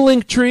can go to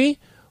Linktree,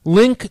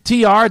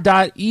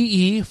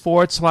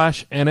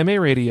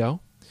 linktr.ee/anime radio,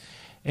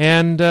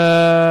 and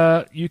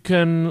you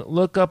can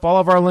look up all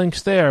of our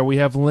links there. We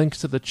have links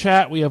to the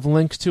chat, we have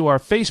links to our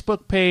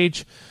Facebook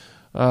page,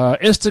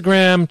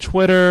 Instagram,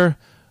 Twitter,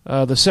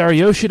 the Sarah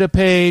Yoshida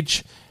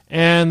page,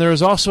 and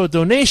there's also a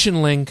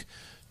donation link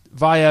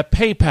via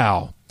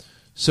PayPal.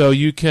 So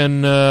you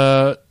can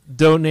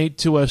donate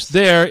to us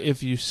there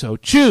if you so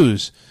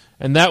choose.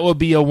 And that will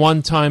be a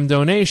one-time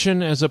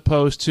donation as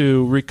opposed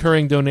to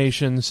recurring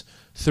donations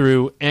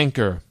through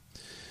Anchor.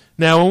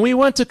 Now, when we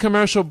went to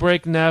commercial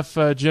break, Neff,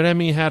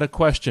 Jeremy had a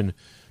question.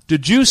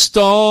 Did you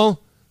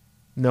stall?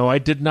 No, I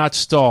did not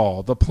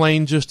stall. The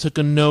plane just took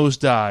a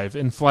nosedive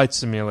in Flight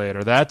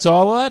Simulator. That's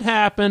all that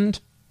happened.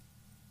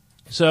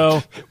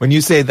 So when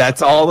you say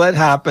that's all that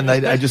happened,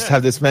 I just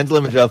have this mental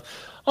image of,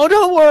 oh,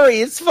 don't worry,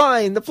 it's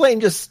fine. The plane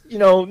just,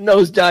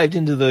 nosedived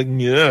into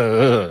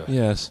the...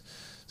 Yes.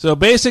 So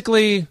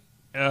basically,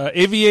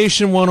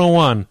 Aviation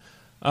 101.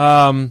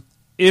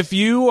 If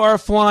you are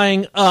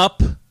flying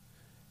up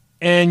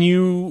and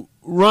you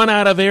run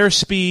out of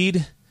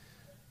airspeed,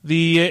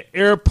 the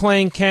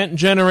airplane can't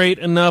generate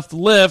enough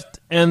lift,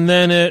 and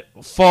then it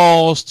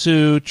falls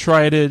to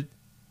try to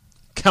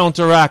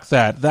counteract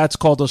that. That's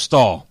called a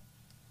stall.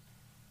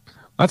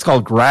 That's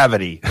called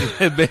gravity.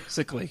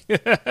 Basically.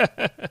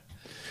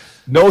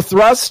 No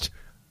thrust,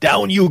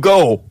 down you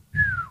go.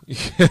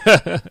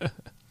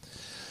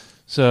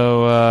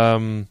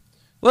 So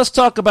let's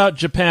talk about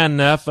Japan,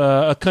 Neff,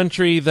 a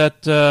country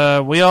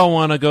that we all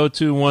want to go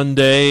to one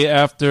day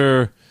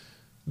after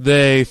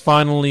they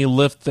finally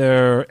lift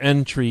their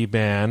entry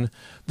ban.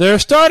 They're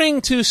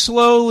starting to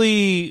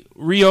slowly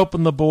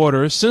reopen the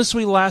borders. Since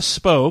we last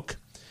spoke,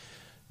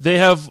 they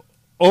have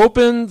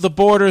opened the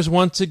borders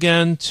once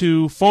again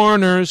to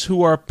foreigners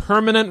who are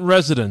permanent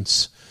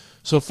residents.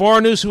 So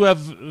foreigners who have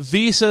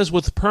visas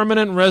with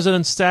permanent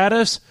resident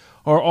status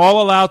are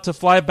all allowed to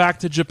fly back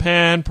to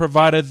Japan,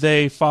 provided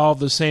they follow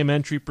the same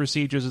entry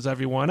procedures as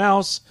everyone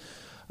else.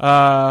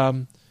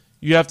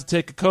 You have to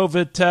take a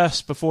COVID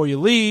test before you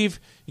leave.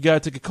 You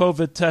got to take a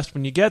COVID test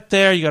when you get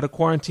there. You got to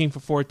quarantine for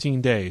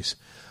 14 days.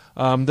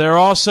 They're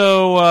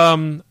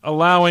also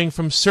allowing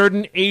from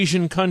certain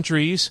Asian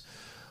countries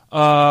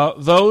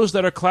those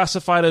that are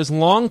classified as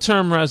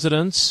long-term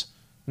residents,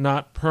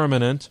 not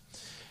permanent,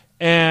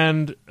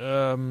 and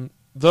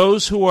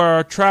those who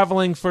are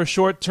traveling for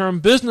short-term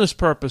business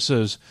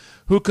purposes,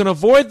 who can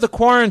avoid the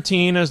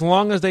quarantine as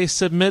long as they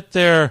submit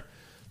their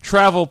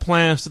travel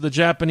plans to the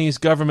Japanese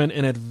government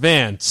in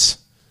advance.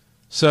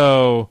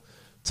 So,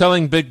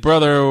 telling Big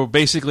Brother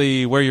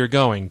basically where you're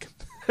going.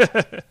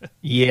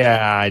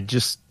 Yeah,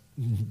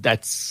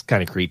 that's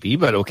kind of creepy,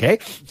 but okay.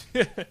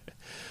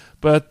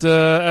 But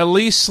at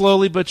least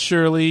slowly but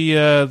surely,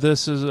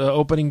 this is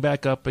opening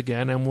back up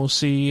again, and we'll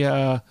see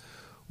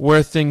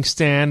where things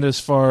stand as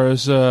far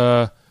as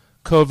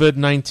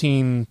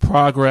COVID-19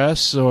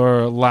 progress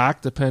or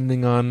lack,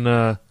 depending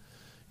on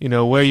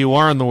where you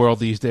are in the world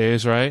these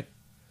days, right?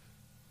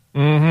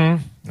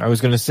 Mm-hmm. I was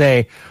going to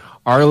say,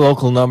 our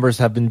local numbers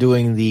have been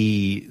doing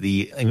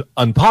the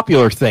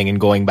unpopular thing and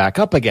going back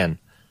up again.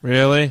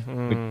 Really?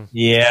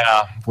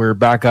 Yeah, we're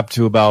back up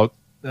to about,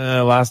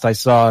 last I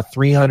saw,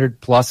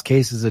 300-plus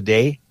cases a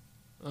day.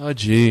 Oh,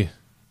 gee.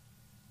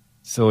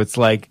 So it's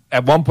like,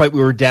 at one point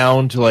we were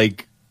down to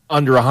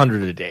under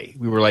 100 a day.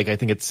 We were I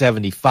think at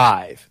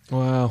 75.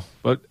 Wow.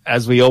 But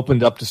as we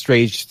opened up to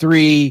stage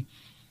 3,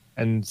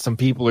 and some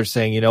people are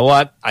saying, you know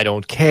what, I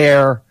don't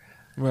care.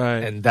 Right.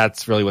 And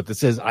that's really what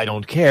this is. I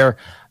don't care.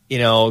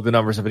 the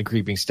numbers have been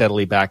creeping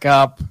steadily back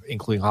up,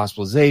 including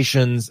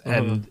hospitalizations,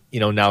 and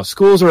now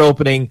schools are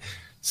opening.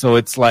 So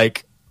it's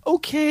like,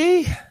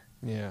 okay,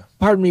 yeah.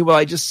 Pardon me while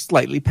I just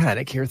slightly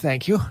panic here.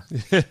 Thank you.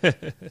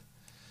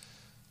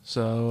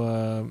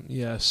 So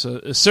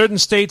certain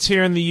states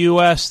here in the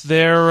U.S.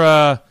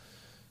 their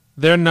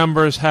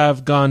numbers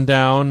have gone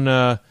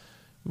down.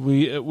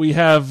 We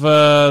have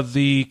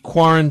the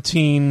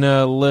quarantine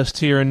list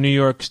here in New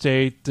York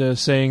State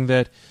saying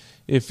that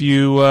if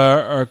you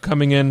are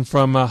coming in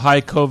from a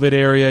high COVID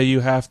area, you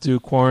have to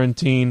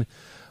quarantine.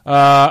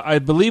 I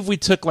believe we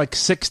took like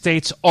 6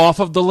 states off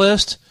of the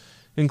list,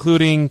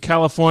 including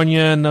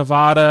California,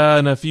 Nevada,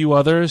 and a few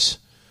others.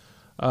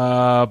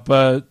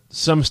 But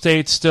some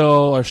states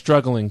still are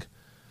struggling.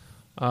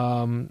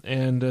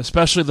 And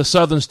especially the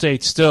southern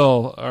states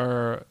still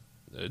are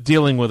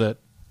dealing with it.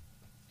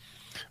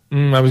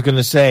 I was going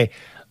to say,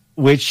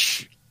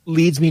 which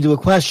leads me to a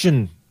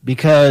question,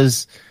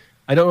 because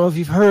I don't know if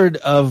you've heard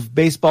of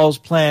baseball's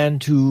plan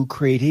to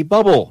create a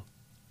bubble.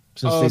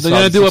 Since they're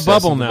going to do a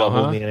bubble now,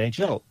 huh? In the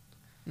NHL.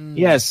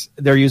 Yes,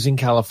 they're using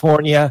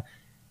California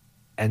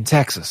and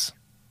Texas.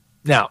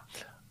 Now,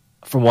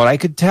 from what I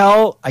could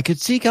tell, I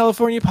could see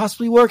California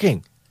possibly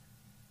working.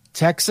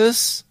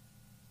 Texas,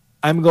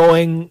 I'm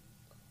going,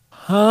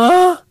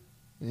 huh?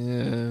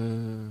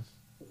 Yeah.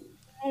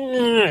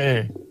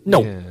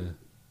 No.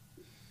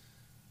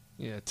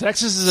 Yeah,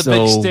 Texas is a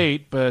big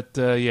state, but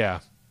yeah.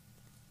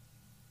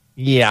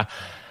 Yeah.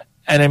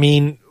 And I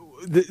mean,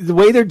 the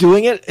way they're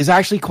doing it is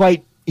actually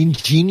quite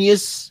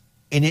ingenious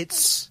in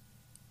its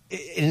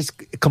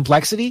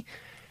complexity,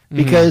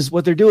 because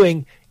what they're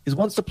doing is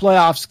once the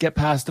playoffs get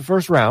past the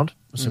first round,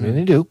 assuming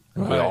they do,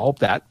 and we all hope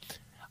that,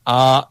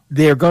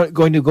 they're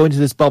going to go into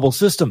this bubble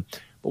system.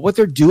 But what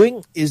they're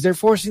doing is they're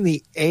forcing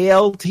the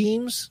AL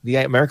teams, the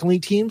American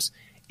League teams,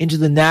 into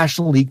the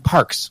National League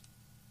parks,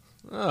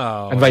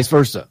 and vice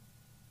versa,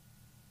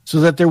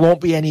 so that there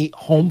won't be any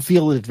home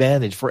field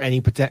advantage for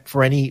any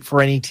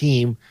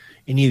team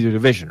in either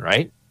division.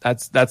 Right?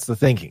 That's the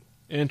thinking.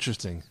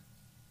 Interesting.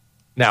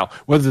 Now,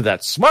 whether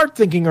that's smart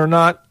thinking or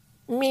not,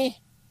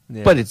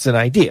 but it's an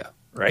idea,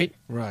 right?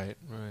 Right.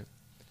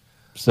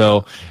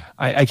 So,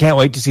 I can't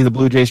wait to see the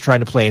Blue Jays trying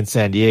to play in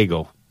San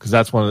Diego, because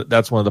that's one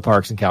of the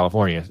parks in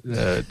California.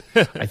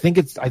 I think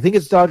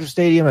it's Dodger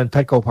Stadium and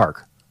Petco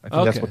Park. I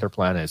think that's what their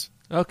plan is.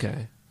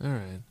 Okay, all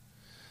right.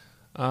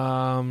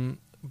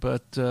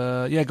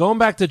 Going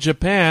back to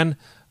Japan,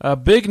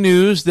 big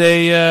news.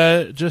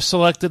 They just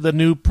selected the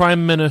new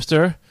prime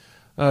minister,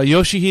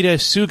 Yoshihide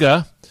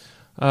Suga.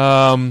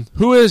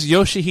 Who is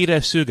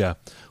Yoshihide Suga?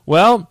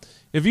 Well,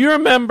 if you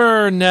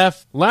remember,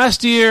 Neff,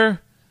 last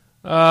year,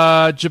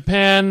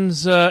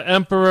 Japan's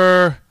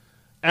emperor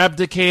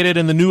abdicated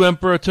and the new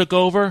emperor took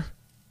over.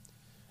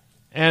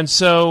 And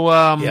so...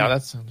 yeah,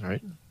 that sounds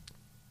right.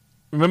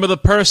 Remember the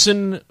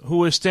person who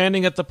was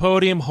standing at the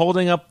podium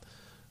holding up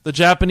the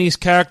Japanese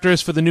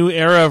characters for the new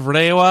era of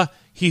Reiwa?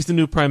 He's the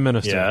new prime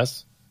minister.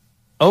 Yes.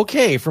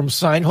 Okay, from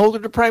sign holder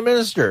to prime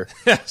minister.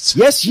 Yes.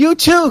 Yes, you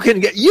too can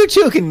get your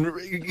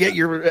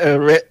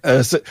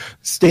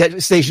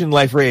station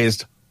life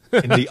raised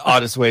in the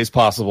oddest ways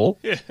possible.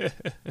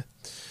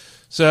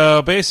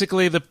 So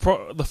basically,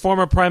 the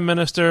former prime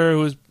minister,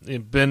 who's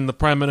been the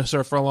prime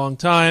minister for a long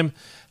time,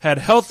 had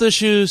health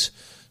issues.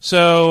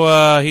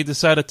 So he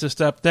decided to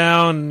step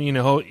down.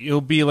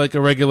 He'll be like a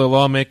regular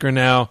lawmaker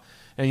now.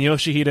 And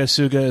Yoshihide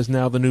Suga is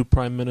now the new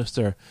prime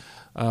minister.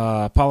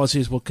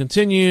 Policies will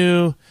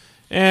continue.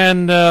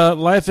 And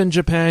life in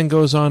Japan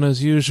goes on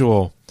as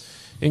usual,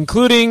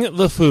 including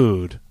the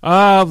food.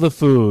 The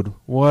food.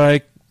 What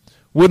I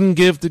wouldn't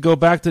give to go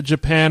back to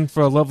Japan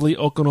for a lovely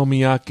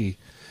okonomiyaki.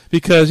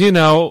 Because,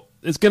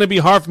 it's going to be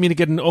hard for me to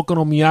get an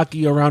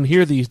okonomiyaki around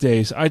here these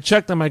days. I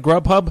checked on my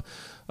Grubhub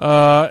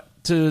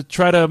to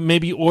try to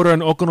maybe order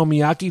an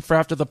okonomiyaki for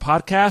after the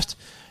podcast,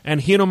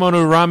 and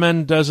Hinomaru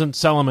Ramen doesn't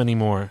sell them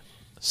anymore.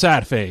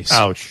 Sad face.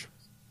 Ouch.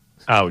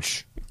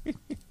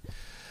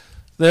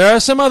 There are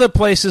some other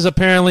places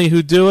apparently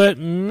who do it.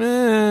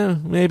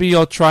 Maybe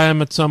you'll try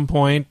them at some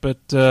point,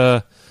 but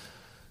Hinomaru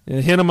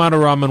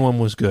Ramen one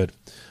was good.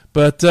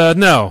 But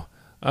no.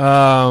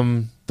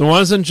 The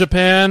ones in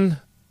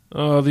Japan,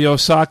 the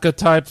Osaka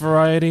type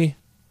variety,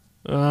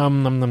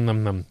 nom, nom,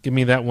 nom, nom. Give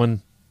me that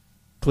one,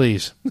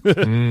 please. But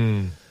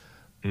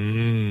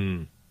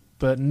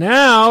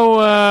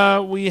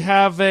now we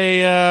have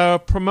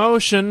a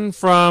promotion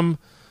from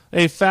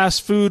a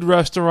fast food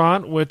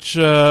restaurant, which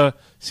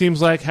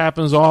seems like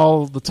happens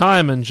all the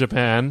time in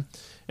Japan.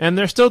 And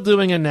they're still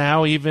doing it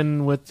now,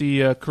 even with the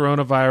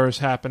coronavirus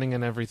happening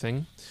and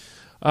everything.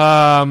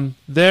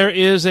 There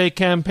is a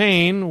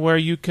campaign where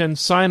you can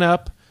sign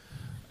up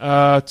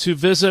to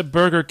visit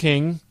Burger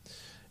King,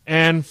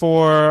 and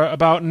for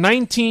about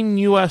 $19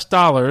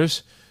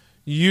 US,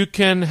 you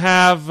can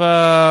have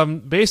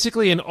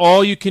basically an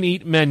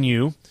all-you-can-eat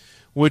menu,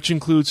 which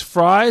includes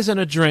fries and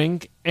a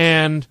drink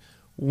and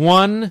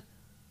one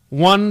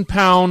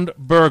 1-pound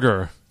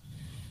burger.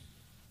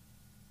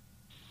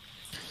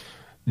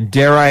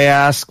 Dare I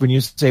ask, when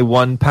you say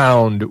 1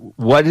 pound,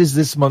 what does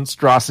this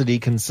monstrosity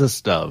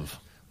consist of?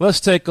 Let's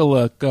take a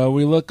look.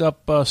 We look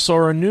up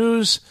Sora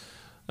News,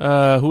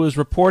 who is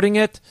reporting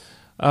it.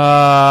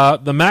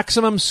 The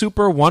Maximum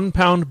Super 1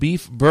 pound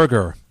beef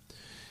burger.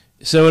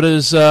 So it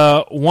is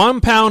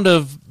 1 pound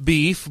of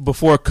beef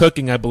before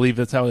cooking, I believe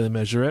that's how they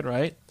measure it,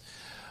 right?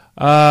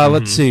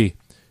 Let's see.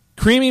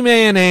 Creamy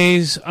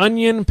mayonnaise,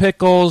 onion,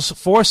 pickles,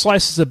 4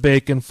 slices of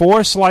bacon,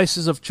 4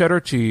 slices of cheddar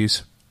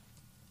cheese,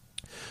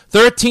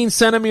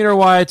 13-centimeter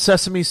wide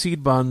sesame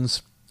seed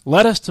buns,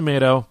 lettuce,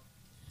 tomato,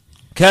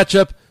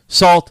 ketchup,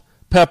 salt,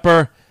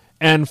 pepper,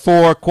 and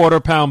 4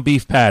 quarter-pound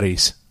beef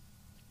patties.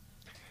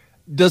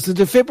 Does the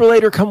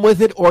defibrillator come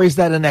with it, or is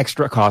that an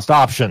extra cost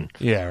option?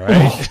 Yeah,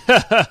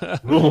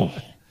 right.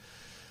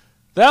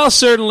 That'll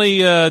certainly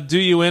do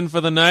you in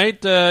for the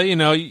night.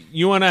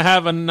 You want to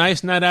have a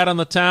nice night out on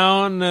the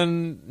town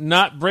and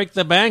not break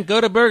the bank? Go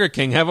to Burger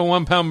King. Have a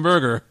 1 pound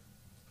burger.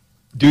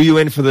 Do you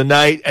in for the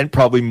night and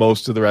probably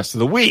most of the rest of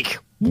the week.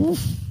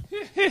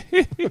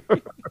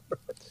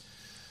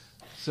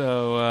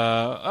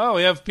 So,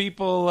 we have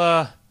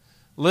people,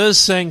 Liz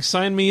saying,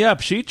 sign me up.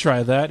 She'd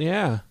try that,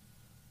 yeah.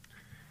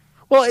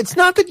 Well, it's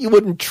not that you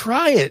wouldn't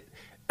try it,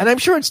 and I'm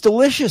sure it's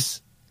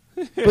delicious,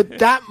 but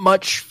that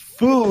much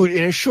food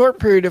in a short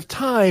period of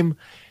time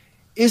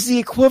is the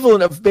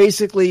equivalent of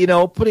basically,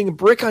 putting a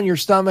brick on your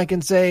stomach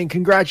and saying,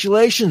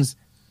 congratulations,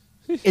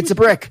 it's a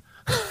brick.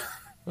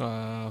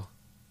 Wow.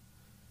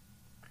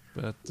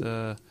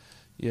 But,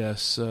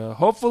 yes,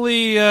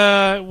 hopefully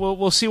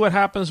we'll see what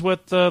happens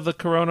with the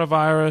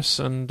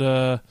coronavirus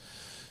and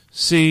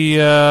see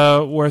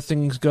where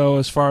things go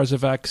as far as a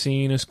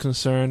vaccine is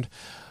concerned.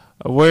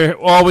 We're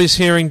always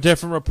hearing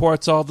different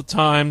reports all the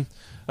time.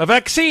 A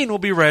vaccine will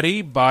be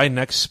ready by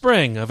next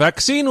spring. A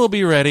vaccine will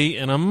be ready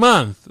in a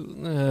month.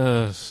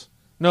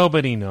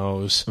 Nobody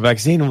knows. A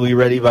vaccine will be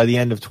ready by the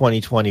end of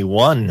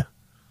 2021.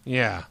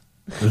 Yeah.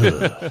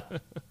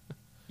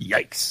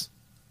 Yikes.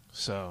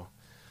 So,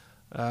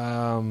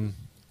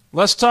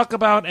 let's talk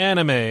about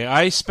anime.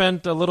 I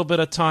spent a little bit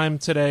of time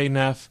today,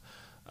 Neff,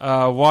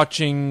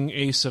 watching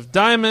Ace of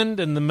Diamond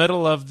in the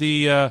middle of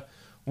the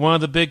one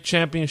of the big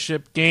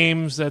championship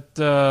games that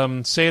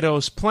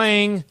Sato's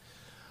playing.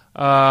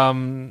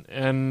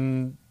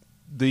 And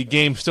the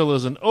game still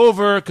isn't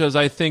over because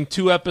I think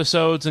 2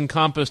 episodes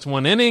encompassed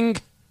 1 inning.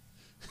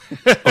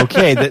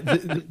 Okay,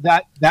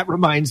 that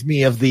reminds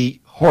me of the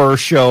horror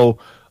show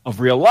of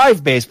real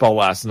life baseball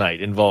last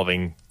night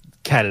involving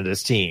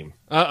Canada's team.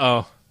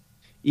 Uh-oh.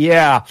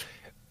 Yeah.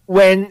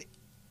 When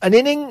 1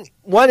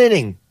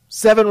 inning,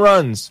 7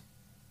 runs,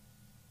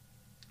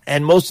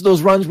 and most of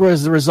those runs were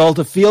as a result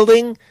of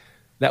fielding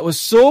that was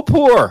so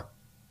poor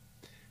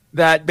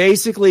that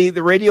basically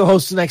the radio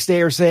hosts the next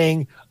day are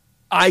saying,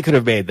 I could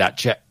have made that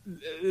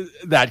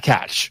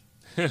catch.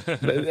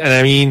 And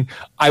I mean,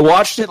 I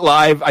watched it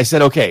live. I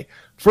said, okay,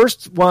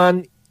 first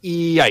one,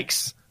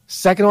 yikes.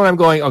 Second one, I'm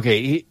going,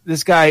 okay,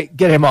 this guy,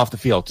 get him off the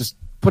field. Just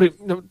put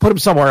him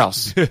somewhere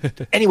else.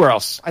 Anywhere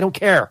else. I don't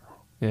care.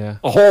 Yeah.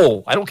 A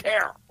hole. I don't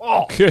care.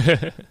 Oh.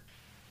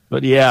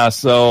 But yeah,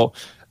 so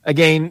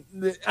again,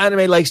 the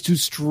anime likes to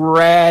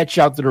stretch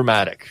out the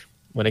dramatic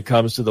when it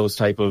comes to those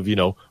type of,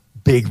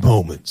 big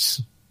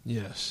moments.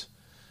 Yes.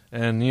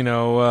 And,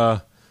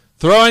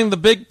 throwing the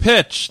big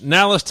pitch.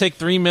 Now let's take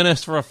 3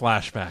 minutes for a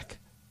flashback.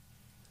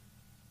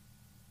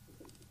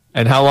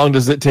 And how long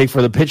does it take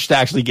for the pitch to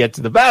actually get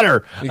to the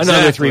batter? Exactly.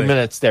 Another 3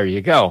 minutes. There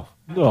you go.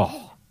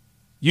 Oh.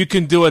 You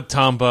can do it,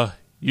 Tamba.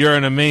 You're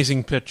an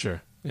amazing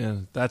pitcher.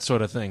 Yeah, that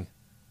sort of thing.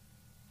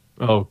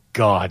 Oh,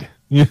 God.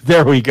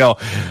 There we go.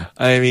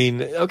 I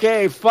mean,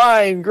 okay,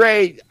 fine,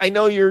 great. I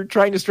know you're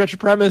trying to stretch a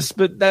premise,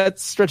 but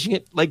that's stretching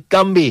it like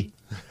Gumby.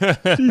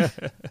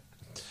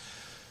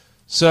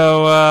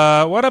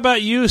 So, what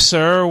about you,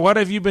 sir? What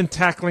have you been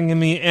tackling in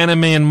the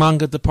anime and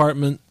manga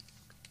department?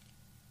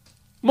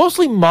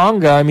 Mostly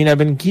manga. I mean, I've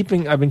been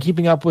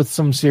keeping up with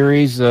some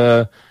series.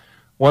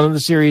 One of the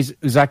series,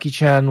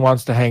 Uzaki-chan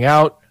Wants to Hang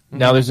Out. Mm-hmm.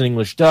 Now there's an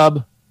English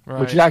dub,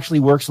 right, which actually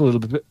works a little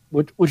bit,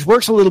 which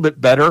works a little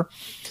bit better.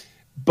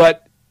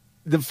 But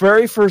the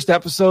very first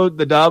episode,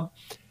 the dub,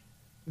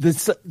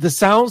 the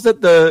sounds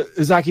that the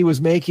Uzaki was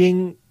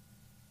making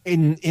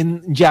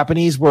in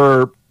Japanese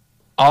were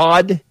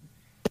odd.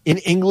 In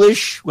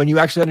English, when you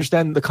actually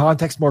understand the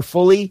context more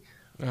fully,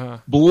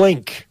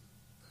 blink.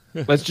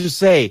 Let's just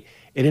say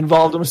it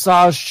involved a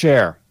massage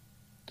chair.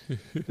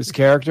 This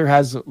character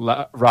has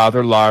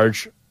rather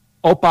large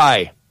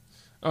oppai.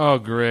 Oh,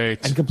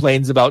 great. And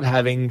complains about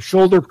having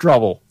shoulder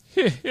trouble.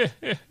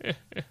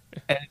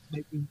 And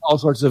making all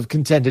sorts of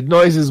contented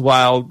noises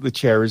while the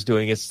chair is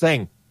doing its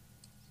thing.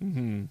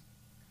 Mm-hmm.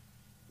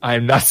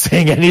 I'm not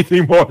saying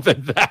anything more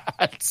than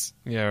that.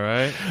 Yeah,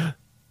 right?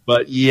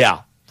 But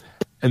yeah.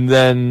 And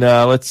then,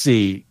 let's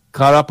see.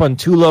 Caught up on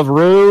To Love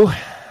Ru.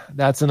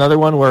 That's another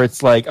one where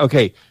it's like,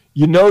 okay,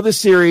 the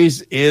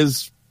series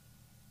is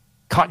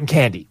cotton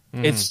candy.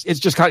 Mm-hmm. It's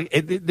just cotton.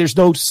 There's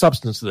no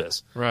substance to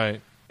this.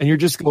 Right. And you're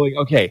just going,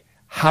 okay,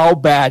 how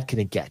bad can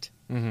it get?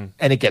 Mm-hmm.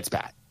 And it gets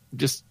bad.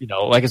 Just,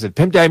 like I said,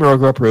 Pimp Daddy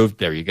Morogo approved.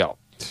 There you go.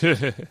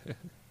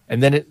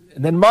 And then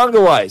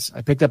manga-wise,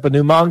 I picked up a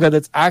new manga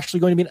that's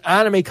actually going to be an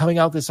anime coming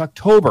out this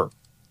October.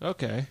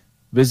 Okay.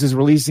 Viz is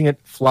releasing it,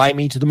 Fly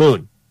Me to the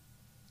Moon.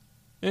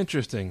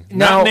 Interesting.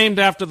 Now, Not named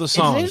after the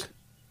song.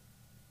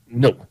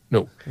 No.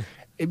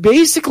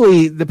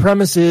 Basically, the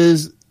premise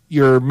is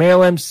your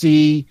male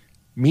MC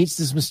meets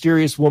this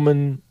mysterious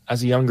woman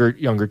as a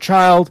younger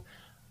child,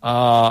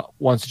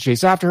 wants to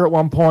chase after her at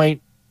one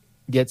point,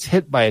 gets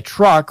hit by a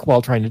truck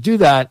while trying to do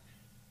that.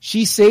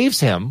 She saves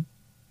him,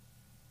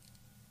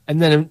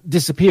 and then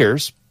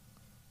disappears,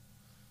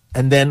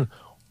 and then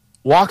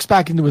walks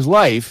back into his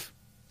life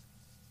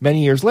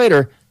many years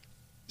later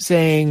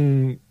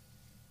saying,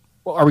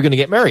 well, are we going to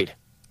get married?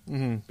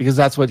 Mm-hmm. Because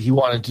that's what he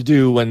wanted to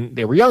do when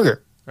they were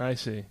younger. I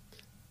see.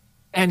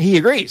 And he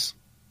agrees.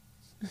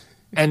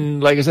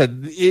 And like I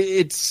said,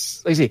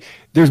 it's like I say,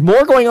 there's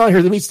more going on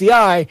here than meets the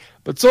eye,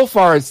 but so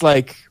far it's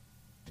like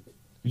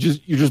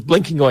you're just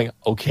blinking going,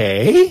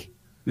 okay,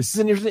 this is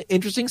an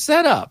interesting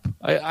setup.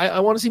 I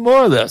want to see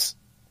more of this.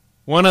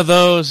 One of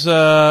those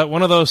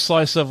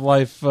slice of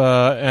life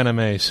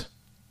animes.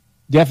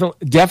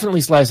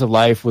 Definitely slice of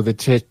life with a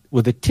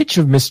titch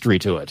of mystery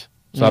to it.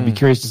 So I'll be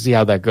curious to see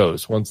how that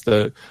goes once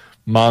the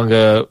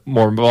manga,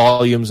 more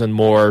volumes, and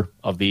more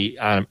of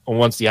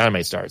once the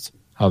anime starts,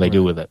 how they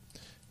do with it.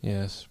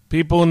 Yes,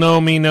 people who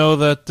know me know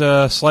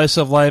that slice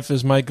of life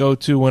is my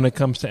go-to when it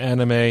comes to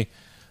anime.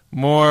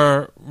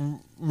 More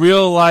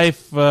real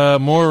life, more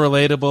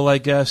relatable, I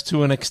guess,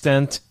 to an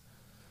extent,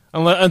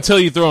 until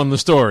you throw in the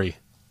story.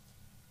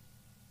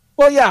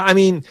 Well, yeah, I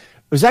mean,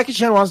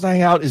 Uzaki-chan Wants to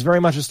Hang Out is very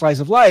much a slice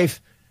of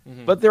life,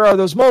 but there are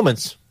those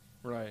moments.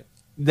 Right.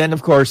 Then,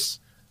 of course,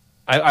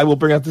 I will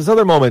bring up this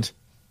other moment,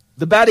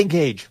 the batting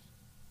cage.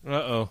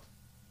 Uh-oh.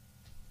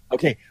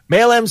 Okay,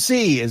 male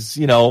MC is,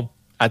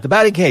 at the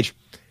batting cage.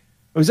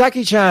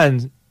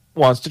 Uzaki-chan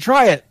wants to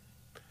try it.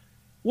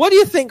 What do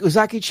you think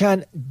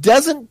Uzaki-chan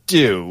doesn't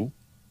do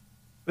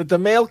that the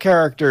male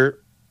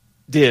character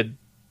did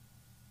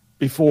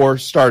before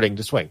starting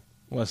to swing?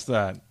 What's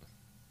that?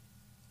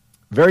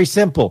 Very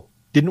simple.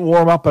 Didn't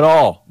warm up at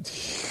all.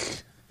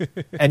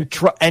 and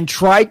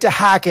tried to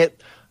hack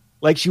it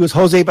like she was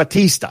Jose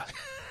Batista.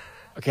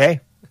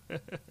 Okay?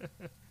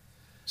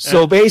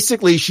 So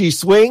basically she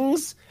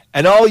swings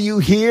and all you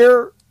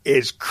hear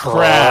is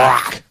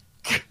crack.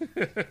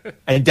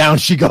 And down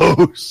she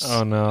goes.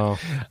 Oh no.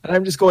 And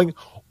I'm just going,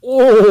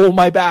 oh,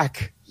 my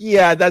back.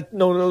 Yeah,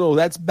 no,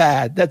 that's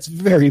bad. That's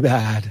very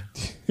bad.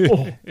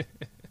 Oh.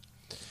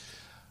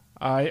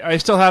 I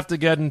still have to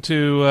get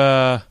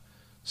into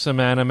some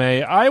anime.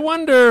 I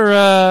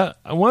wonder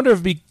if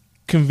it'd be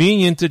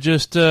convenient to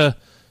just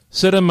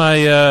sit in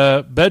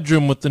my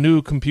bedroom with the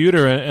new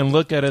computer and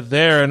look at it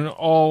there in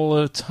all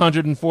its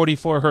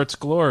 144 hertz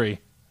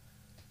glory.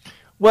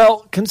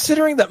 Well,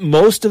 considering that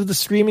most of the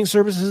streaming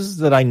services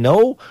that I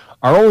know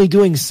are only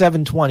doing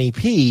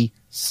 720p,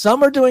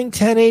 some are doing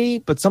 1080,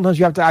 but sometimes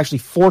you have to actually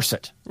force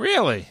it.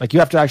 Really? Like you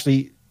have to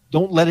actually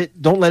don't let it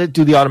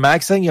do the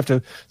automatic setting. You have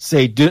to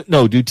say do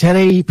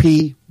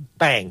 1080p,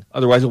 bang.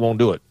 Otherwise, it won't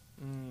do it.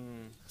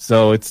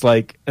 So it's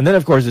like, and then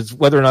of course it's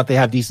whether or not they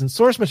have decent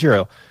source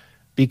material,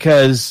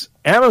 because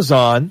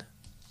Amazon,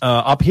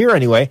 up here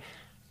anyway,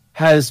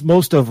 has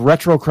most of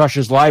Retro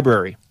Crush's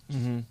library.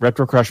 Mm-hmm.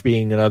 Retro Crush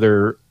being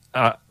another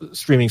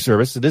streaming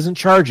service that isn't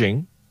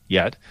charging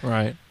yet,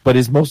 right? But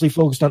is mostly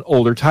focused on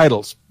older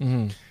titles.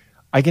 Mm-hmm.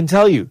 I can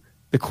tell you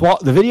the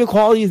video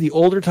quality of the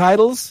older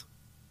titles,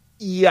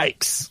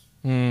 yikes!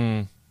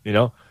 The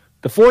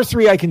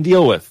 4:3 I can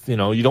deal with. You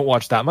don't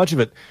watch that much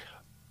of it.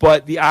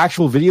 But the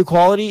actual video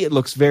quality, it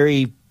looks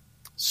very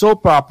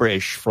soap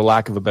opera-ish, for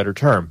lack of a better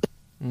term.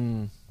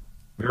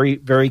 Very,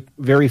 very,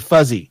 very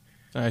fuzzy.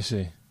 I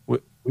see.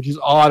 Which is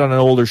odd on an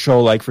older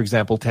show like, for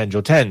example,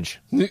 Tenjo Tenge.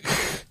 Do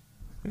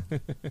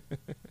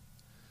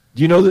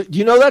you know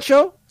that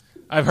show?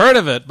 I've heard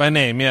of it by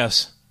name,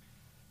 yes.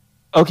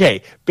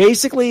 Okay,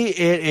 basically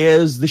it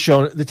is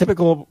the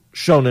typical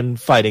shonen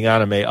fighting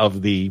anime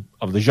of the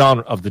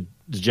genre of the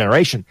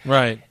generation.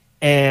 Right.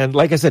 And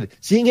like I said,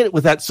 seeing it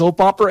with that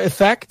soap opera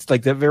effect,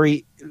 like that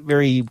very,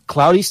 very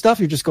cloudy stuff,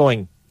 you're just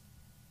going,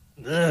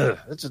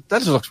 that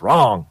just looks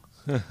wrong.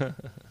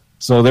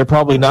 So they're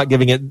probably not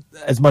giving it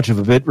as much of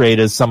a bit rate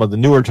as some of the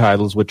newer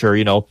titles, which are,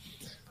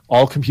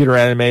 all computer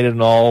animated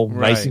and all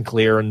nice and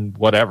clear and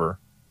whatever.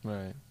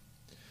 Right.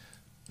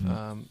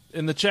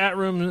 In the chat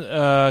room,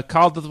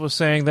 Caldeth was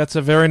saying that's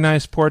a very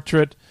nice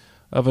portrait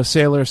of a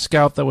Sailor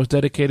Scout that was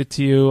dedicated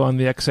to you on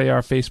the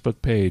XAR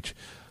Facebook page.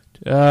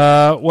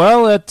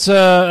 Well, that's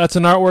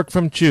an artwork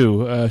from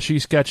Chu. She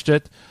sketched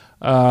it,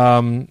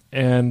 and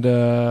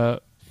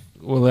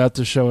we'll have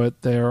to show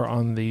it there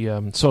on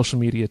the social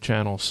media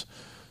channels.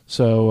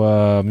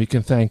 So you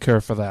can thank her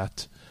for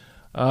that.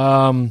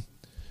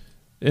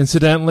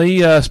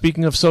 Incidentally,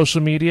 speaking of social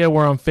media,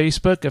 we're on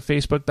Facebook at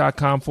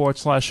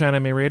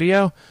facebook.com/Anime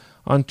Radio,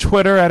 on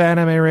Twitter at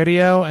Anime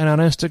Radio, and on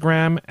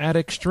Instagram at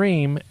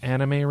Extreme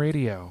Anime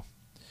Radio.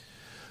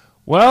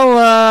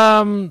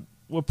 Well,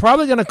 we're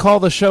probably going to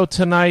call the show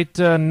tonight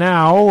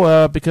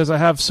now because I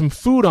have some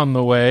food on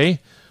the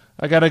way.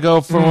 I got to go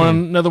for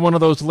another one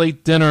of those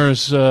late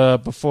dinners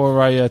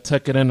before I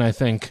tuck it in, I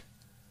think.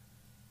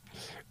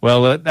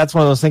 Well, that's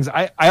one of those things.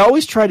 I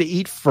always try to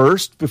eat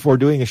first before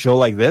doing a show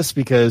like this,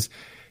 because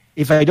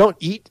if I don't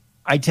eat,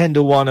 I tend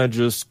to want to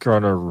just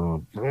kind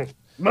of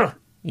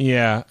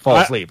fall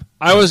asleep.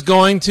 I was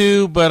going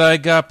to, but I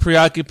got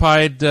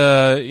preoccupied,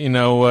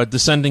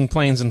 descending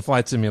planes and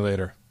Flight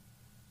Simulator.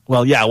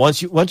 Well, yeah,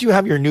 once you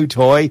have your new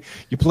toy,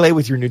 you play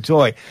with your new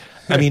toy.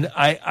 I mean,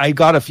 I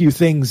got a few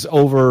things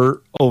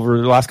over the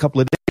last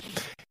couple of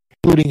days,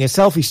 including a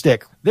selfie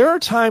stick. There are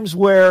times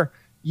where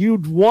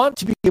you'd want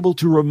to be able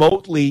to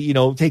remotely,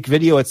 take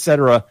video,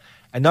 etc.,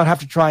 and not have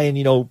to try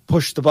and,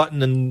 push the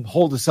button and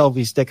hold the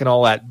selfie stick and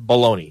all that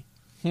baloney.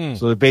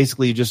 So that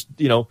basically you just,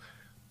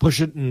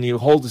 push it and you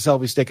hold the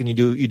selfie stick and you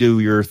do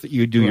your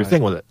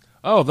thing with it.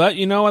 Oh, that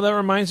that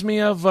reminds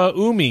me of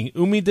Umi.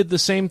 Umi did the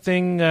same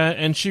thing,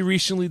 and she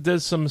recently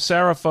did some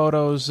Sarah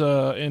photos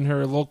in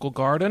her local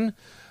garden.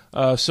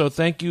 So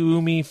thank you,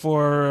 Umi,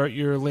 for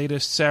your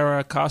latest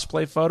Sarah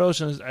cosplay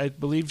photos. And I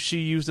believe she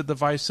used a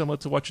device similar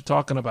to what you're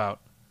talking about.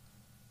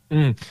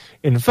 In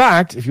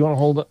fact, if you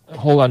want to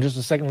hold on just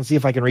a second and see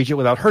if I can reach it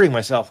without hurting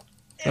myself.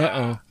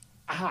 Oh,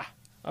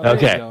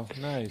 okay.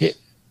 Nice.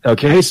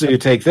 Okay, so you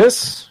take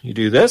this, you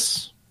do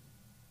this,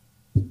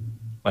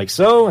 like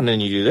so, and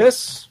then you do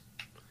this,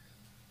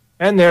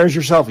 and there's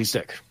your selfie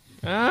stick.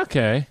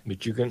 Okay.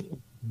 Which you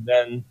can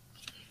then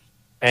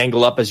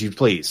angle up as you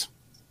please.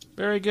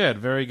 Very good,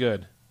 very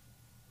good.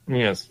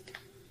 Yes.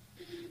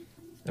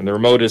 And the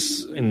remote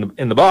is in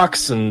the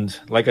box, and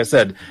like I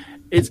said,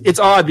 it's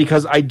odd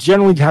because I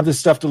generally have this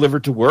stuff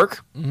delivered to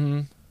work,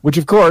 which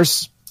of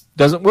course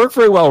doesn't work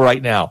very well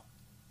right now.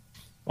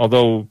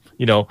 Although,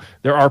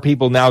 there are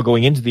people now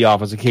going into the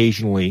office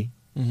occasionally,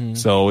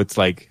 so it's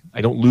like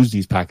I don't lose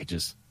these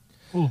packages.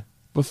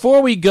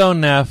 Before we go,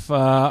 Neff,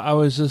 I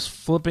was just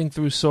flipping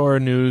through Sora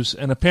News,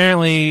 and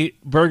apparently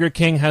Burger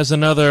King has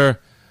another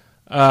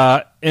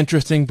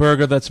interesting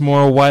burger that's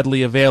more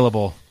widely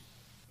available.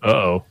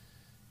 Uh-oh.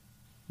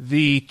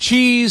 The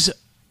Cheese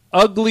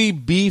Ugly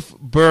Beef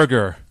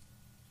Burger.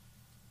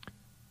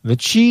 The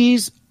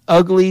Cheese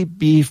Ugly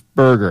Beef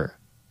Burger.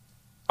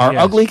 Are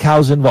ugly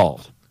cows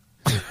involved?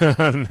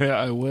 Actually,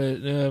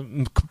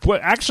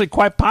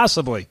 quite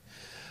possibly,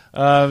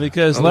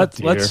 because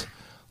let's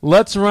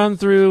run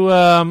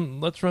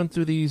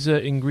through these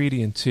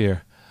ingredients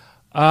here.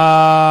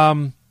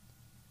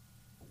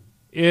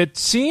 It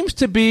seems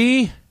to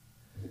be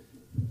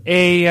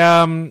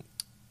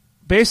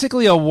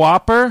basically a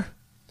Whopper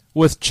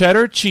with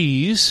cheddar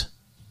cheese,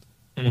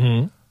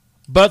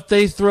 but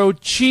they throw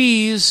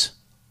cheese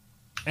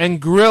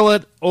and grill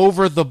it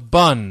over the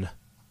bun.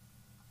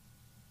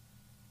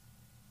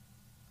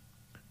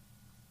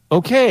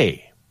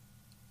 Okay.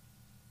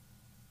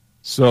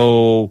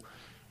 So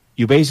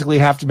you basically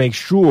have to make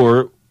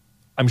sure,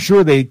 I'm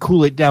sure they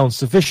cool it down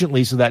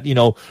sufficiently so that,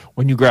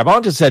 when you grab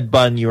onto said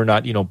bun, you're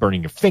not,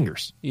 burning your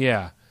fingers.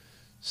 Yeah.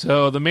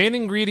 So the main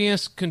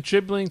ingredients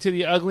contributing to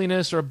the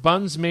ugliness are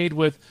buns made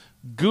with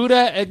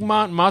Gouda,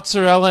 Egmont,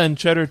 mozzarella, and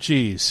cheddar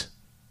cheese.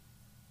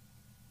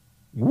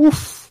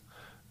 Woof.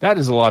 That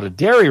is a lot of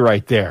dairy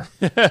right there.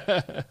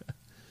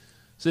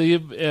 So you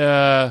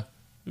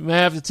may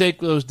have to take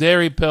those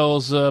dairy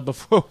pills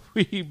before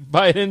we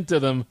bite into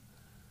them.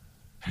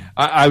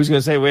 I was going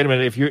to say, wait a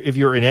minute. If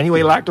you're in any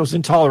way lactose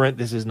intolerant,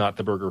 this is not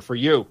the burger for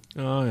you.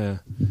 Oh yeah.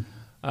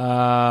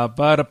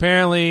 But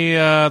apparently,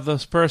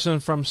 this person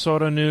from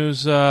Soda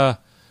News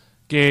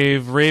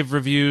gave rave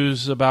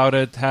reviews about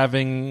it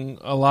having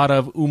a lot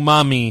of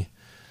umami,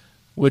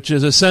 which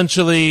is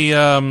essentially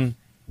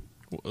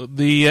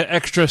the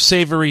extra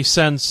savory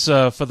sense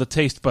for the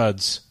taste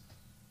buds.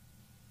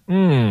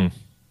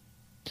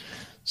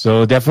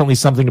 So definitely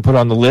something to put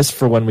on the list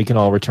for when we can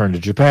all return to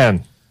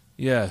Japan.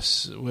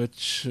 Yes,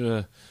 which,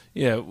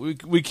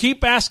 we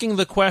keep asking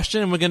the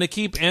question, and we're going to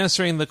keep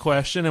answering the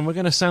question, and we're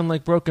going to sound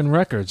like broken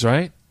records,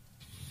 right?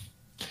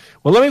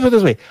 Well, let me put it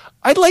this way.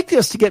 I'd like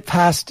us to get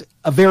past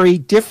a very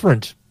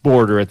different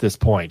border at this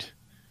point.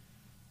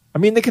 I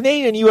mean, the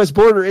Canadian-U.S.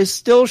 border is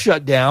still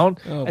shut down,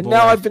 and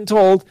now I've been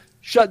told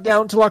shut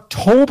down till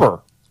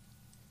October.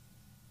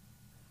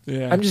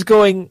 Yeah. I'm just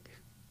going,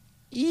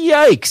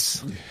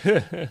 yikes.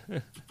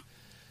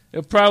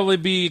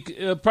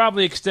 It'll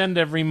probably extend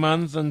every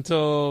month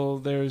until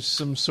there's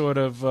some sort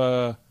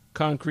of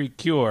concrete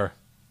cure.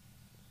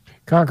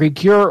 Concrete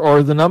cure,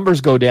 or the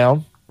numbers go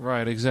down.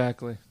 Right,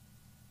 exactly.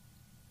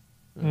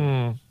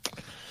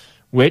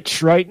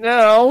 Which, right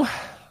now,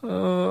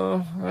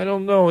 I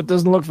don't know. It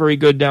doesn't look very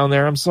good down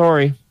there. I'm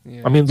sorry.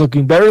 Yeah. I mean, it's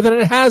looking better than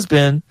it has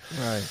been.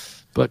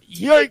 Right. But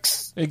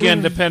yikes.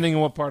 Again, depending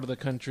on what part of the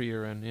country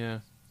you're in, yeah.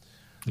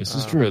 This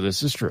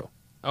is true.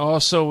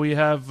 Also, we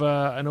have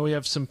I know we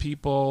have some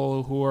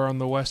people who are on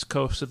the west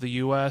coast of the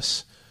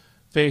U.S.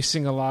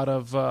 facing a lot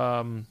of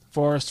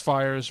forest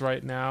fires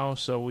right now,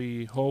 so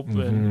we hope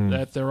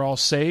that they're all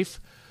safe.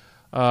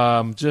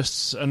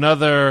 Just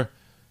another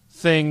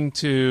thing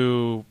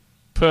to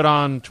put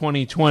on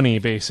 2020,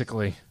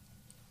 basically.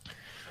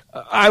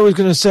 I was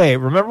going to say,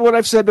 remember what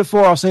I've said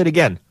before, I'll say it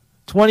again.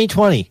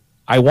 2020.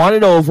 I want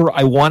it over.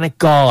 I want it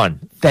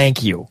gone.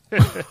 Thank you.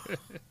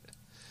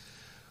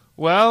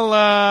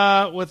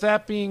 Well, with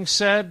that being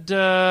said,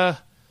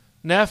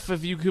 Neff,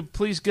 if you could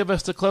please give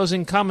us the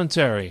closing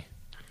commentary.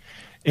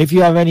 If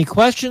you have any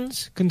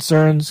questions,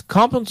 concerns,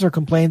 compliments, or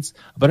complaints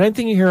about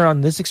anything you hear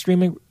on this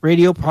Extreme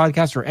Radio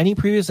podcast or any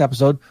previous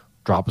episode,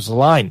 drop us a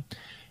line.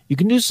 You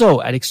can do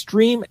so at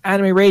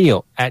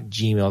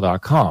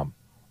extremeanimeradio@gmail.com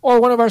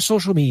or one of our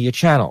social media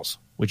channels,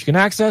 which you can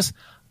access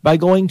by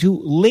going to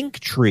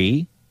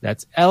Linktree,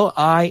 that's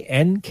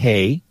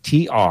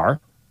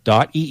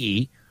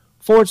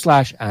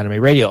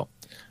linktr.ee/Anime Radio.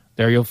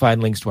 There you'll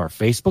find links to our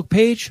Facebook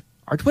page,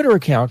 our Twitter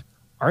account,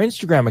 our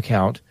Instagram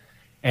account,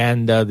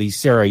 and the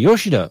Sarah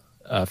Yoshida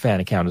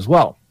fan account as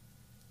well.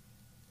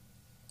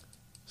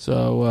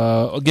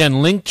 So, again,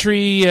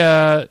 Linktree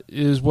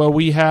is where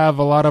we have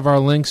a lot of our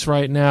links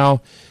right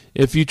now.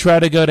 If you try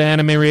to go to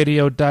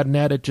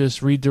animeradio.net, it just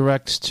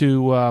redirects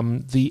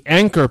to the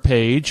Anchor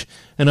page.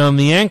 And on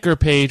the Anchor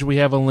page, we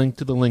have a link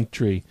to the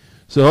Linktree.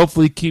 So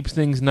hopefully it keeps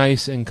things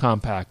nice and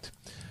compact.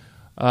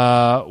 When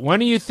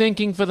are you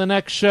thinking for the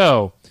next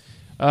show?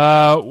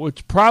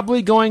 It's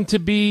probably going to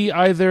be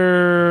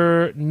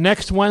either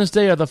next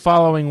Wednesday or the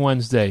following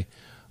Wednesday.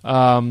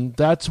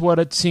 That's what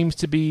it seems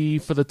to be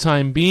for the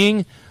time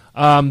being.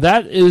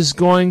 That is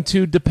going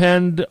to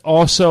depend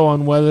also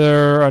on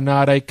whether or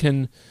not I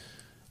can,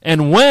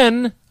 and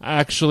when,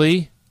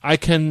 actually, I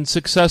can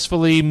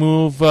successfully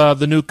move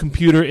the new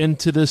computer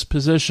into this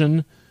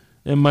position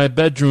in my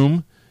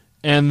bedroom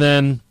and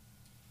then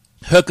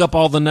hook up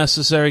all the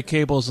necessary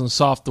cables and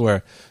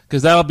software,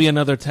 because that'll be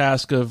another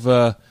task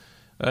of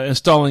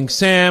installing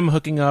SAM,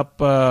 hooking up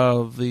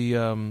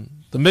the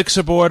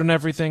mixer board and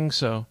everything.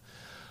 So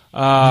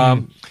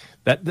that's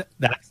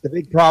the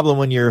big problem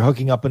when you're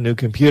hooking up a new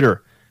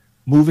computer,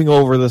 moving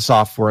over the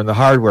software and the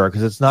hardware,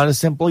 because it's not a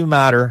simple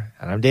matter,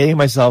 and I'm dating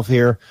myself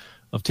here,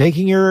 of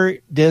taking your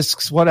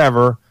discs,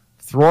 whatever,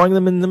 throwing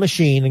them in the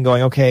machine and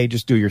going, okay,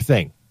 just do your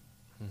thing.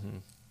 Mm-hmm.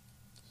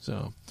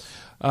 So,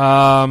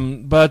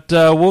 but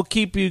we'll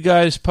keep you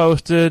guys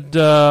posted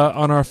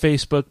on our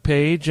Facebook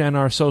page and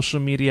our social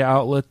media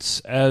outlets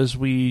as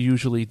we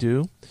usually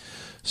do.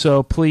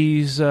 So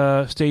please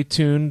stay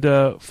tuned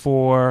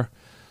for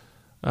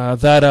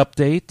that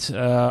update.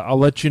 I'll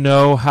let you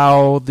know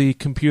how the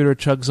computer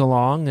chugs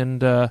along,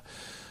 and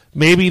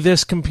maybe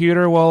this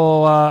computer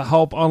will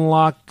help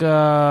unlock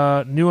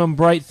new and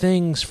bright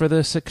things for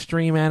this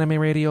Extreme Anime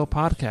Radio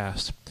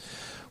podcast.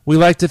 We'd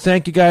like to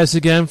thank you guys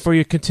again for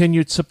your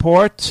continued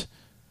support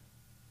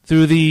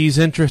through these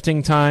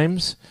interesting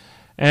times.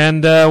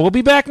 And we'll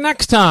be back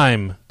next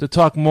time to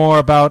talk more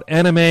about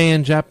anime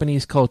and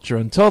Japanese culture.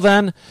 Until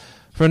then,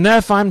 for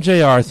Neff, I'm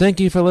JR. Thank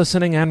you for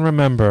listening, and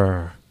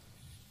remember,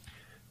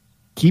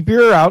 keep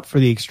your ear out for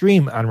the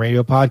Extreme on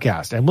Radio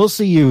podcast, and we'll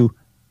see you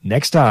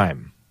next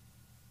time.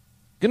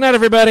 Good night,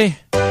 everybody.